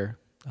player.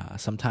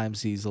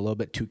 Sometimes he's a little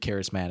bit too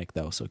charismatic,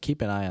 though. So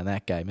keep an eye on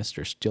that guy,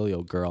 Mr. Steal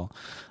Your Girl.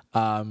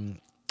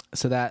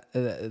 So that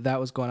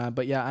was going on.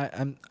 But yeah,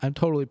 I'm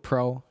totally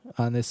pro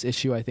on this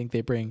issue. I think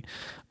they bring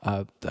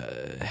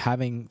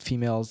having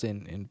females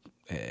in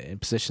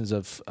positions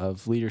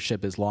of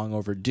leadership is long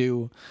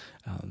overdue.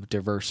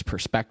 Diverse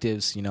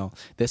perspectives.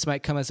 This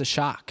might come as a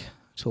shock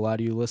to a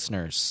lot of you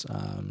listeners,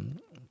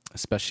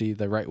 especially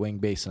the right-wing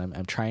base. And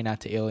I'm trying not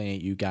to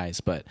alienate you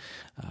guys, but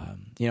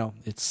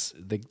it's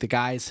the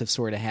guys have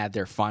sort of had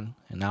their fun,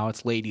 and now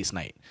it's ladies'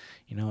 night.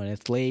 And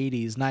it's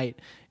ladies' night,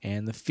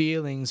 and the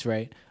feeling's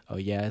right. Oh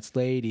yeah, it's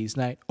ladies'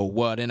 night. Oh,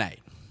 what a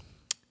night!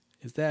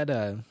 Is that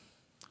who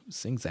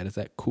sings that? Is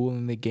that Kool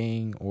and the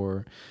Gang,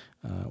 or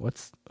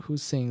who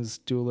sings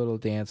 "Do a Little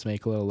Dance,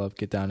 Make a Little Love,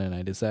 Get Down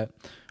Tonight"? Is that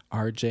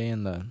RJ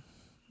and the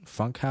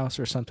Funk House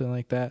or something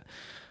like that?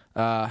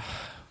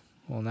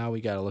 Well, now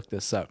we got to look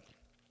this up.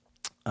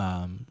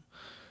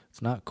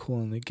 It's not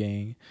Kool and the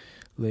Gang.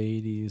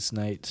 Ladies'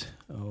 night.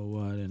 Oh,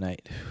 what a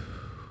night.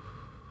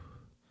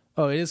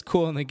 Oh, it is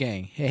Kool and the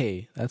Gang.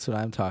 Hey, that's what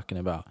I'm talking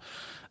about.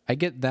 I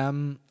get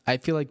them. I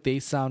feel like they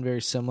sound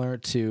very similar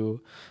to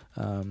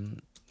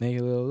Make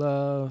a Little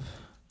Love,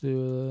 Do a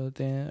Little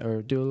Dance,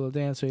 or Do a Little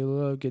Dance, Make a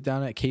Little Love, Get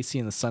Down at KC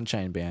and the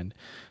Sunshine Band,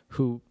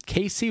 who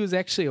KC was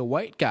actually a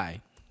white guy.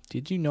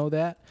 Did you know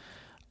that?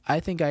 I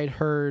think I'd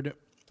heard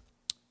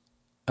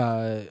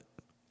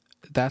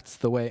That's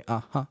the Way,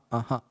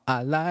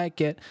 I like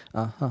it,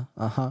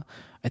 I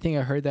think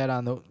I heard that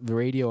on the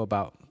radio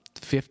about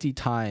 50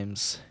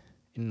 times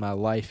in my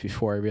life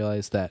before I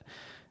realized that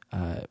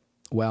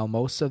while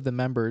most of the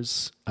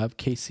members of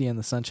KC and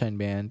the Sunshine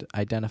Band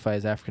identify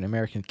as African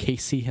American,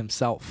 KC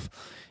himself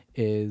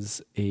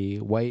is a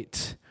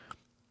white,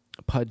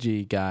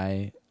 pudgy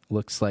guy.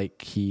 Looks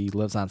like he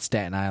lives on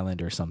Staten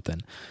Island or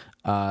something.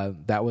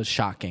 That was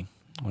shocking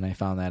when I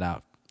found that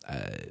out.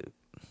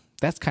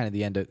 That's kind of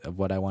the end of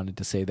what I wanted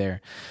to say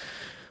there.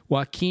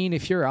 Joaquin,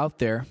 if you're out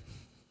there,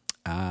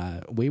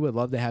 we would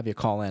love to have you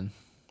call in.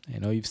 I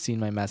know you've seen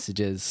my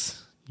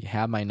messages. You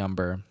have my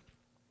number.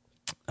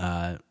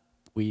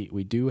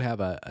 We do have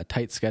a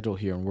tight schedule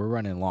here, and we're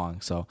running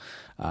long. So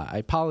I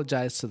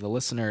apologize to the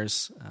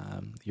listeners.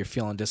 You're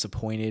feeling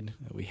disappointed.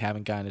 We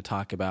haven't gotten to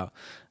talk about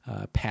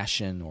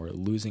passion or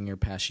losing your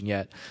passion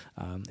yet.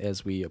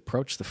 As we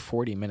approach the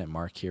 40-minute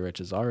mark here, which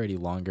is already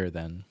longer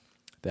than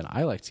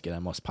I like to get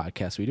on most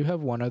podcasts, we do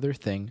have one other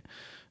thing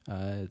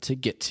to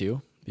get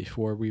to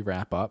before we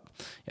wrap up.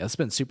 Yeah, it's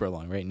been super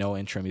long, right? No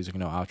intro music,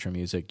 no outro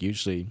music.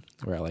 Usually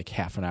we're at like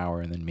half an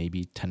hour and then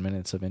maybe 10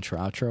 minutes of intro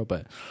outro,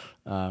 but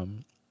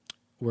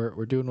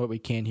we're doing what we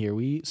can here.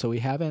 We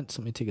haven't.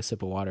 So let me take a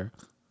sip of water.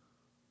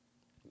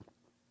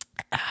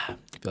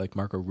 feel like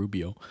Marco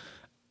Rubio.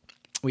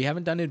 We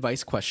haven't done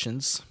advice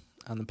questions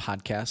on the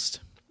podcast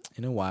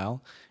in a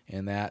while,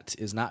 and that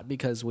is not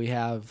because we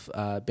have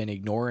been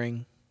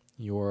ignoring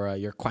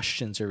your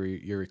questions or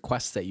your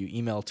requests that you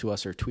email to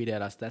us or tweet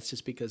at us. That's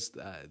just because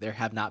there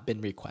have not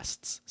been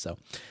requests. So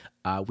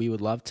we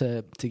would love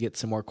to get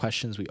some more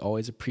questions. We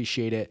always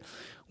appreciate it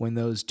when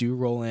those do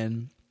roll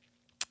in.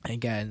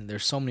 Again,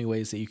 there's so many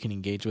ways that you can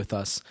engage with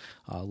us,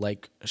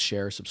 like,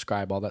 share,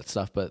 subscribe, all that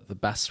stuff. But the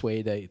best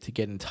way to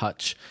get in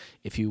touch,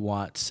 if you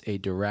want a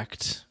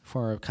direct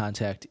form of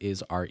contact,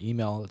 is our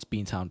email. It's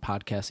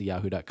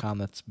beantownpodcast@yahoo.com.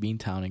 That's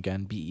Beantown,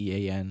 again,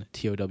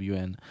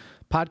 BEANTOWN,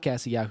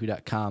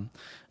 podcast@yahoo.com.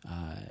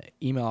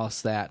 Email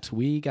us that.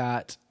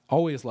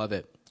 Always love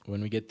it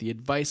when we get the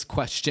advice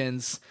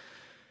questions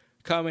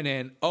coming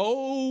in.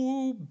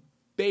 Oh,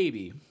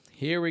 baby.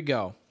 Here we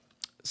go.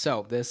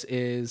 So this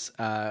is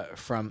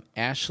from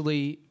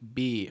Ashley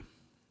B.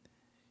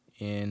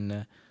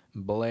 in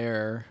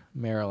Blair,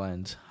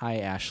 Maryland. Hi,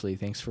 Ashley.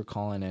 Thanks for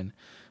calling in.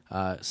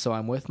 So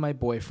I'm with my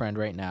boyfriend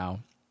right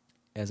now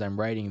as I'm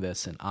writing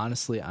this, and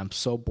honestly, I'm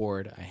so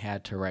bored I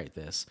had to write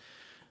this.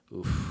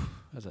 Oof,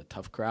 that's a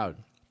tough crowd.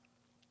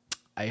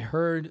 I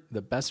heard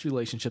the best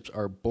relationships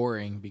are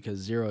boring because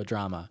zero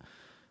drama.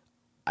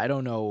 I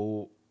don't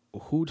know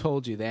who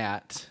told you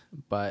that,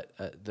 but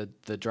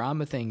the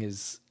drama thing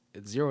is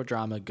zero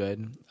drama,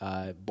 good.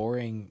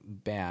 Boring,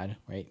 bad.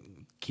 Right?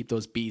 Keep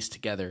those B's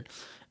together.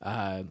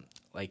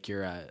 Like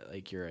you're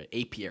an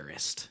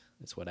apiarist.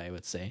 That's what I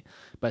would say.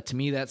 But to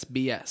me, that's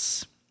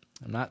BS.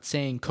 I'm not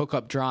saying cook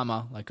up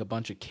drama like a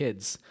bunch of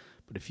kids,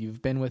 but if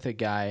you've been with a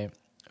guy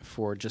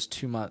for just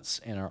 2 months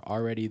and are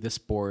already this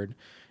bored,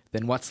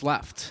 then what's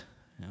left?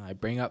 I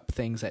bring up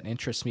things that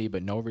interest me,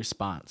 but no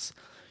response.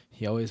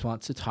 He always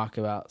wants to talk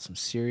about some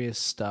serious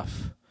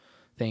stuff,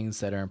 things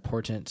that are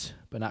important,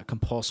 but not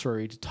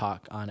compulsory to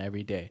talk on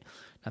every day.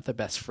 Not the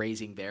best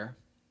phrasing there.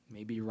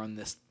 Maybe run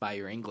this by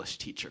your English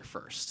teacher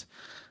first.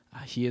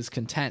 He is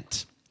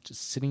content,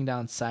 just sitting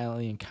down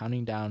silently and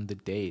counting down the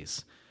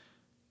days.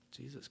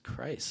 Jesus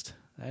Christ,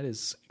 that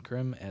is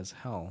grim as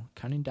hell.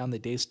 Counting down the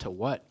days to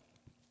what?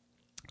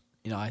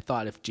 I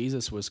thought if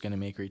Jesus was going to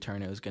make a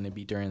return, it was going to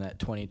be during that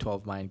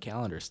 2012 Mayan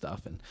calendar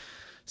stuff. And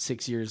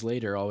 6 years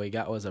later, all we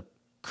got was a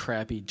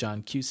crappy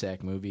John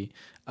Cusack movie.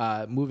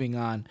 Moving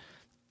on.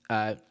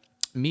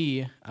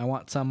 Me, I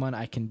want someone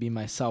I can be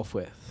myself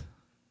with.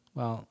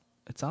 Well,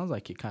 it sounds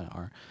like you kind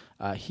of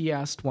are. He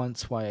asked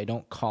once why I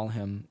don't call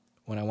him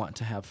when I want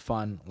to have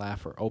fun,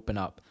 laugh, or open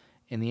up.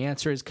 And the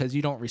answer is because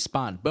you don't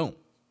respond. Boom.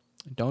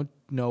 Don't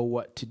know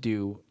what to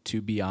do,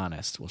 to be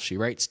honest. Well, she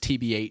writes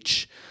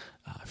TBH.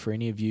 For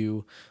any of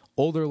you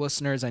older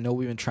listeners, I know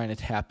we've been trying to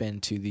tap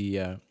into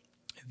the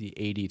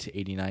 80 to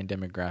 89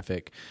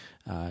 demographic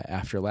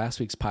after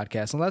last week's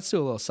podcast. And let's do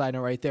a little side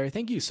note right there.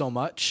 Thank you so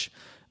much.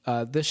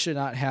 This should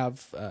not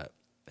have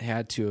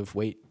had to have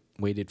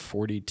waited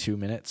 42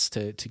 minutes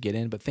to get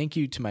in, but thank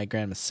you to my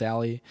grandma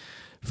Sally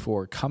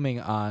for coming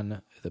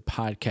on the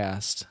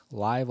podcast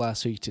live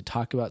last week to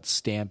talk about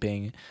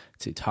stamping,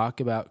 to talk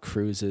about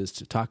cruises,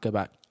 to talk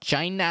about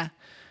China.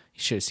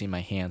 You should have seen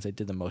my hands. I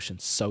did the motion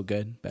so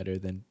good, better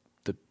than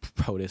the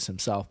POTUS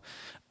himself.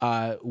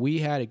 We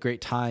had a great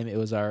time. It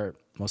was our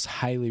most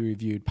highly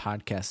reviewed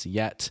podcast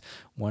yet,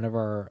 one of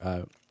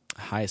our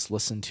highest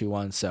listened to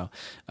ones. So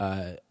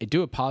I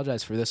do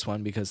apologize for this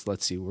one because,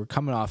 let's see, we're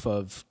coming off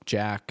of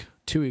Jack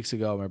 2 weeks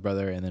ago, my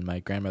brother, and then my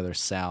grandmother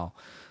Sal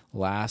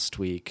last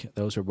week.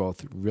 Those were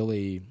both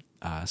really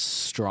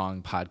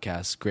strong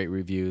podcasts, great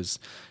reviews,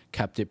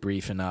 kept it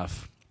brief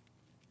enough.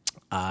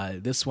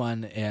 This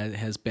one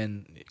has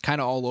been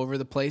kind of all over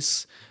the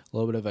place, a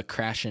little bit of a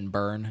crash and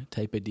burn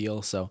type of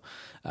deal. So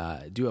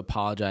I do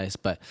apologize,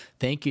 but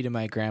thank you to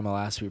my grandma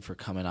last week for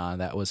coming on.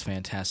 That was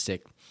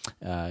fantastic.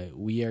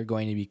 We are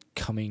going to be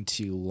coming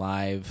to you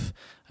live.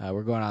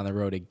 We're going on the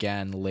road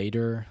again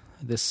later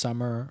this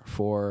summer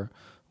for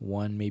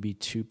 1, maybe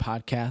 2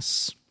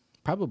 podcasts,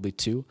 probably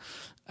 2.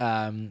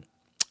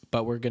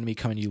 But we're going to be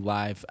coming to you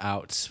live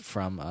out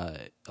from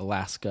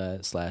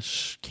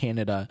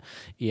Alaska/Canada,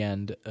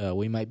 and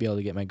we might be able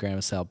to get my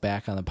grandma Sal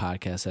back on the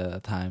podcast at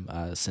that time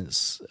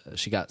since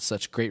she got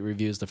such great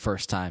reviews the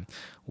first time.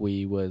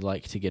 We would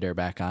like to get her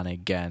back on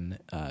again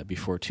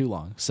before too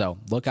long. So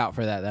look out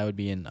for that. That would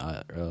be in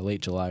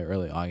late July or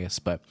early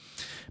August. But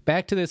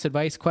back to this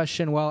advice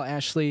question. Well,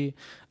 Ashley,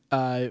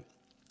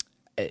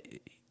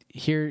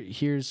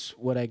 here's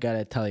what I got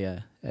to tell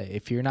you.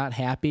 If you're not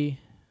happy,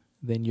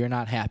 then you're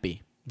not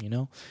happy.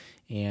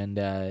 And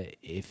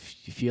if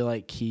you feel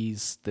like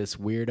he's this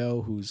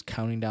weirdo who's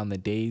counting down the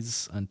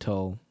days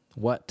until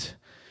what,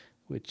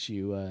 which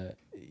you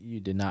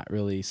did not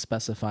really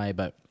specify,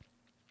 but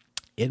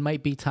it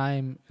might be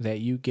time that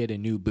you get a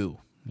new boo.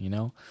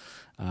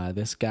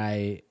 This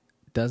guy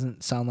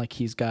doesn't sound like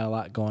he's got a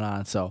lot going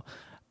on. So,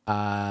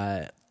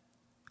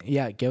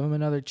 give him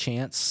another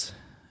chance.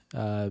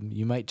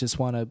 You might just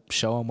want to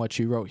show him what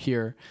you wrote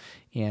here.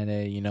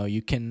 And,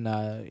 you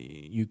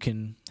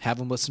can have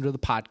him listen to the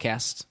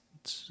podcast,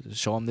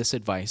 show him this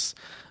advice.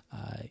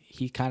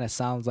 He kind of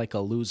sounds like a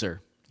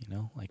loser,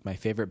 like my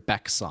favorite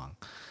Beck song.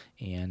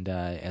 And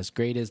as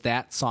great as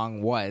that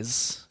song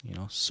was,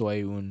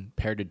 soy un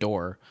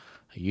perdedor,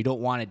 you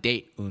don't want to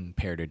date un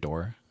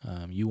perdedor.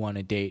 You want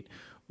to date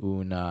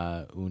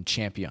un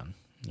champion,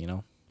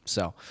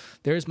 So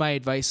there's my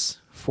advice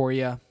for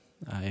you.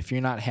 If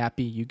you're not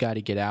happy, you got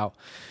to get out.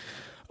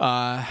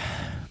 That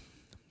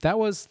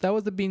was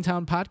the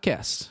Beantown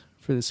podcast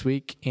for this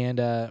week.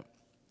 And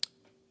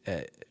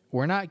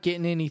we're not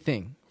getting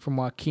anything from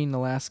Joaquin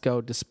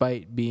Nolasco,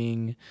 despite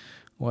being,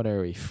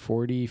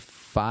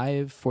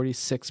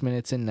 46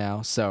 minutes in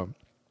now. So,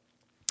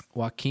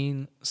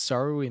 Joaquin,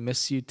 sorry we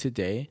miss you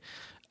today.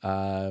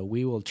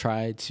 We will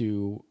try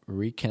to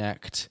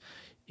reconnect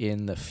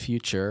in the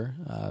future,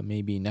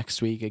 maybe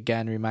next week.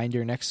 Again,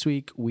 reminder, next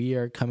week we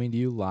are coming to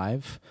you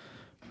live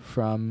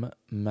from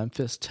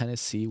Memphis,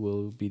 Tennessee.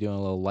 We'll be doing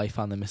a little Life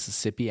on the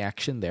Mississippi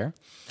action there.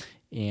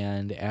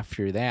 And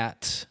after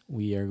that,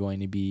 we are going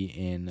to be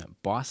in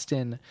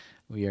Boston.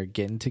 We are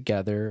getting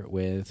together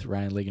with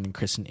Ryan Ligon and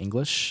Kristen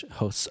English,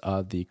 hosts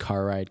of the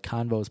Car Ride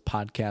Convos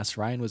podcast.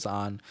 Ryan was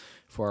on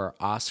for our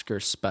Oscar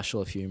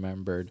special, if you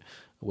remembered,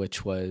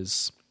 which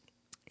was,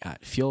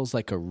 it feels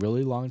like a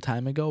really long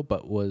time ago,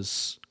 but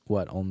was,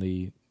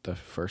 only the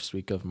first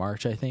week of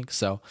March, I think.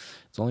 So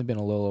it's only been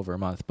a little over a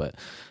month, but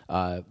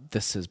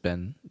this has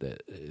been,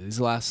 these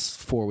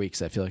last 4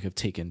 weeks, I feel like I've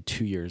taken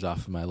 2 years off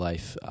of my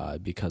life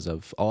because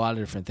of a lot of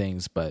different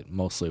things, but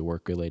mostly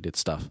work-related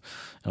stuff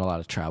and a lot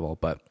of travel.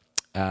 But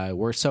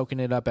we're soaking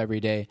it up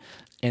every day.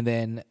 And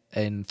then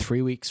in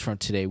 3 weeks from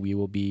today, we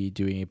will be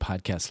doing a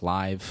podcast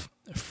live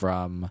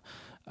from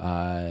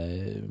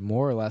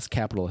more or less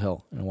Capitol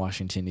Hill in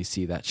Washington,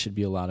 D.C. That should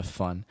be a lot of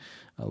fun.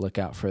 Look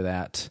out for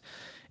that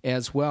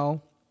as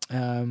well.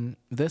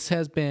 This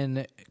has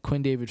been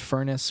Quinn David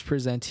Furness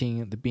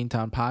presenting the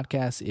Beantown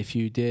podcast. If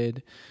you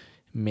did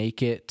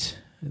make it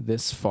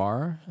this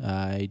far,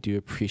 I do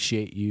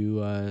appreciate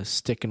you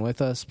sticking with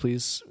us.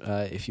 Please,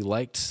 if you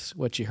liked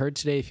what you heard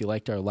today, if you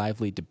liked our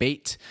lively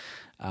debate,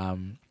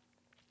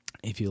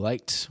 if you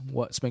liked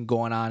what's been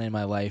going on in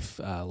my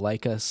life,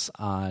 like us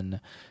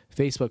on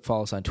Facebook,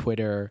 follow us on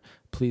Twitter.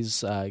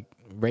 Please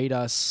rate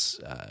us,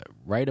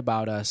 write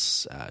about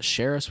us,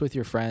 share us with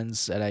your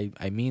friends. And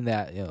I mean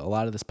that, a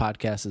lot of this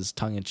podcast is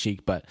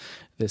tongue-in-cheek, but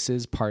this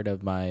is part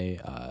of my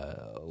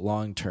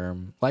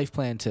long-term life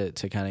plan to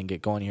kind of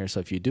get going here. So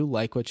if you do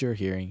like what you're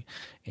hearing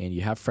and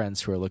you have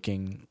friends who are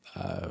looking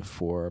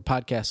for a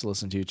podcast to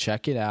listen to,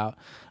 check it out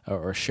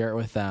or share it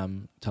with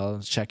them. Tell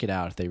them to check it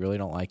out. If they really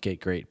don't like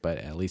it, great, but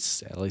at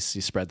least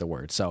you spread the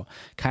word. So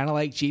kind of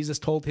like Jesus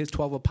told his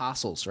 12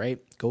 apostles, right?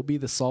 Go be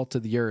the salt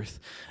of the earth.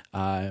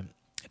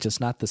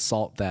 Just not the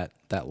salt that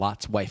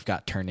Lot's wife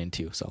got turned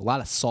into. So a lot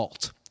of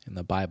salt in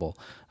the Bible,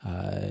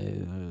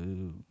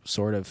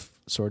 sort of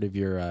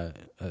your,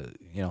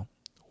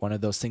 one of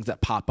those things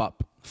that pop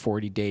up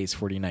 40 days,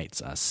 40 nights,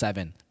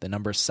 7, the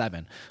number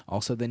 7.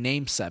 Also the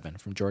name 7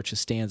 from George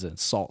Costanza and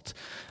Salt,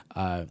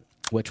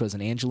 which was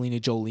an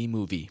Angelina Jolie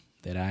movie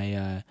that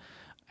I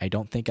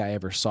don't think I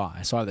ever saw.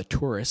 I saw The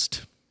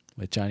Tourist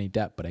with Johnny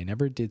Depp, but I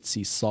never did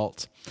see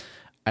Salt.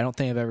 I don't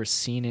think I've ever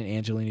seen an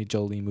Angelina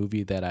Jolie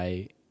movie that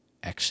I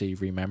actually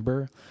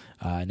remember.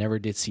 I never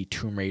did see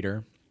Tomb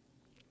Raider.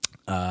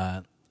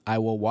 I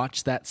will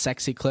watch that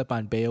sexy clip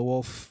on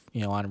Beowulf,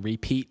 on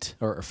repeat,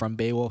 or from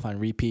Beowulf on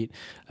repeat,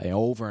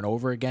 over and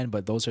over again,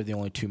 but those are the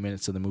only 2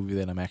 minutes of the movie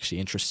that I'm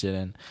actually interested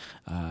in.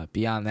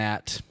 Beyond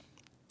that,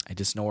 I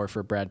just know her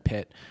for Brad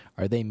Pitt.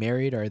 Are they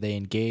married? Are they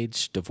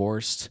engaged?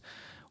 Divorced?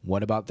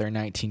 What about their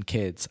 19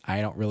 kids? I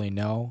don't really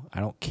know.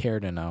 I don't care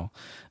to know.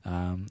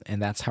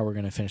 And that's how we're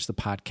going to finish the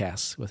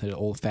podcast, with an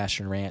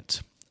old-fashioned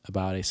rant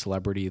about a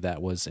celebrity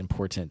that was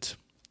important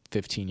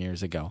 15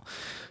 years ago.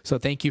 So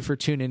thank you for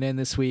tuning in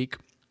this week.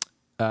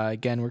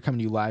 Again, we're coming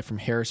to you live from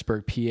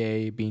Harrisburg,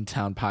 PA,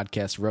 Beantown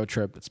Podcast Road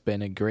Trip. It's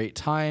been a great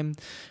time.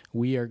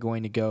 We are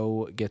going to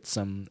go get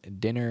some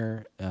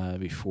dinner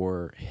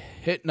before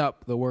hitting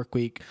up the work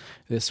week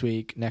this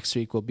week. Next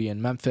week, we'll be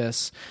in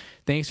Memphis.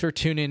 Thanks for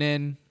tuning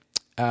in,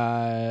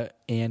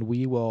 and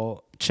we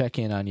will check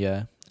in on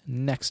you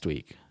next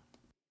week.